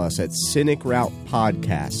email us at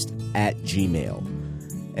cynicroutepodcast@gmail.com.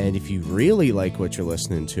 And if you really like what you're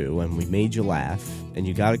listening to and we made you laugh and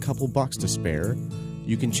you got a couple bucks to spare,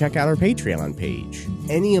 you can check out our Patreon page.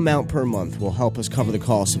 Any amount per month will help us cover the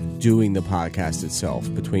cost of doing the podcast itself,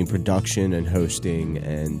 between production and hosting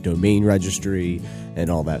and domain registry and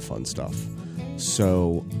all that fun stuff.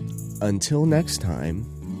 So until next time,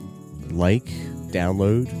 like,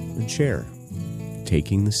 download, and share.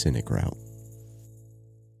 Taking the Cynic Route.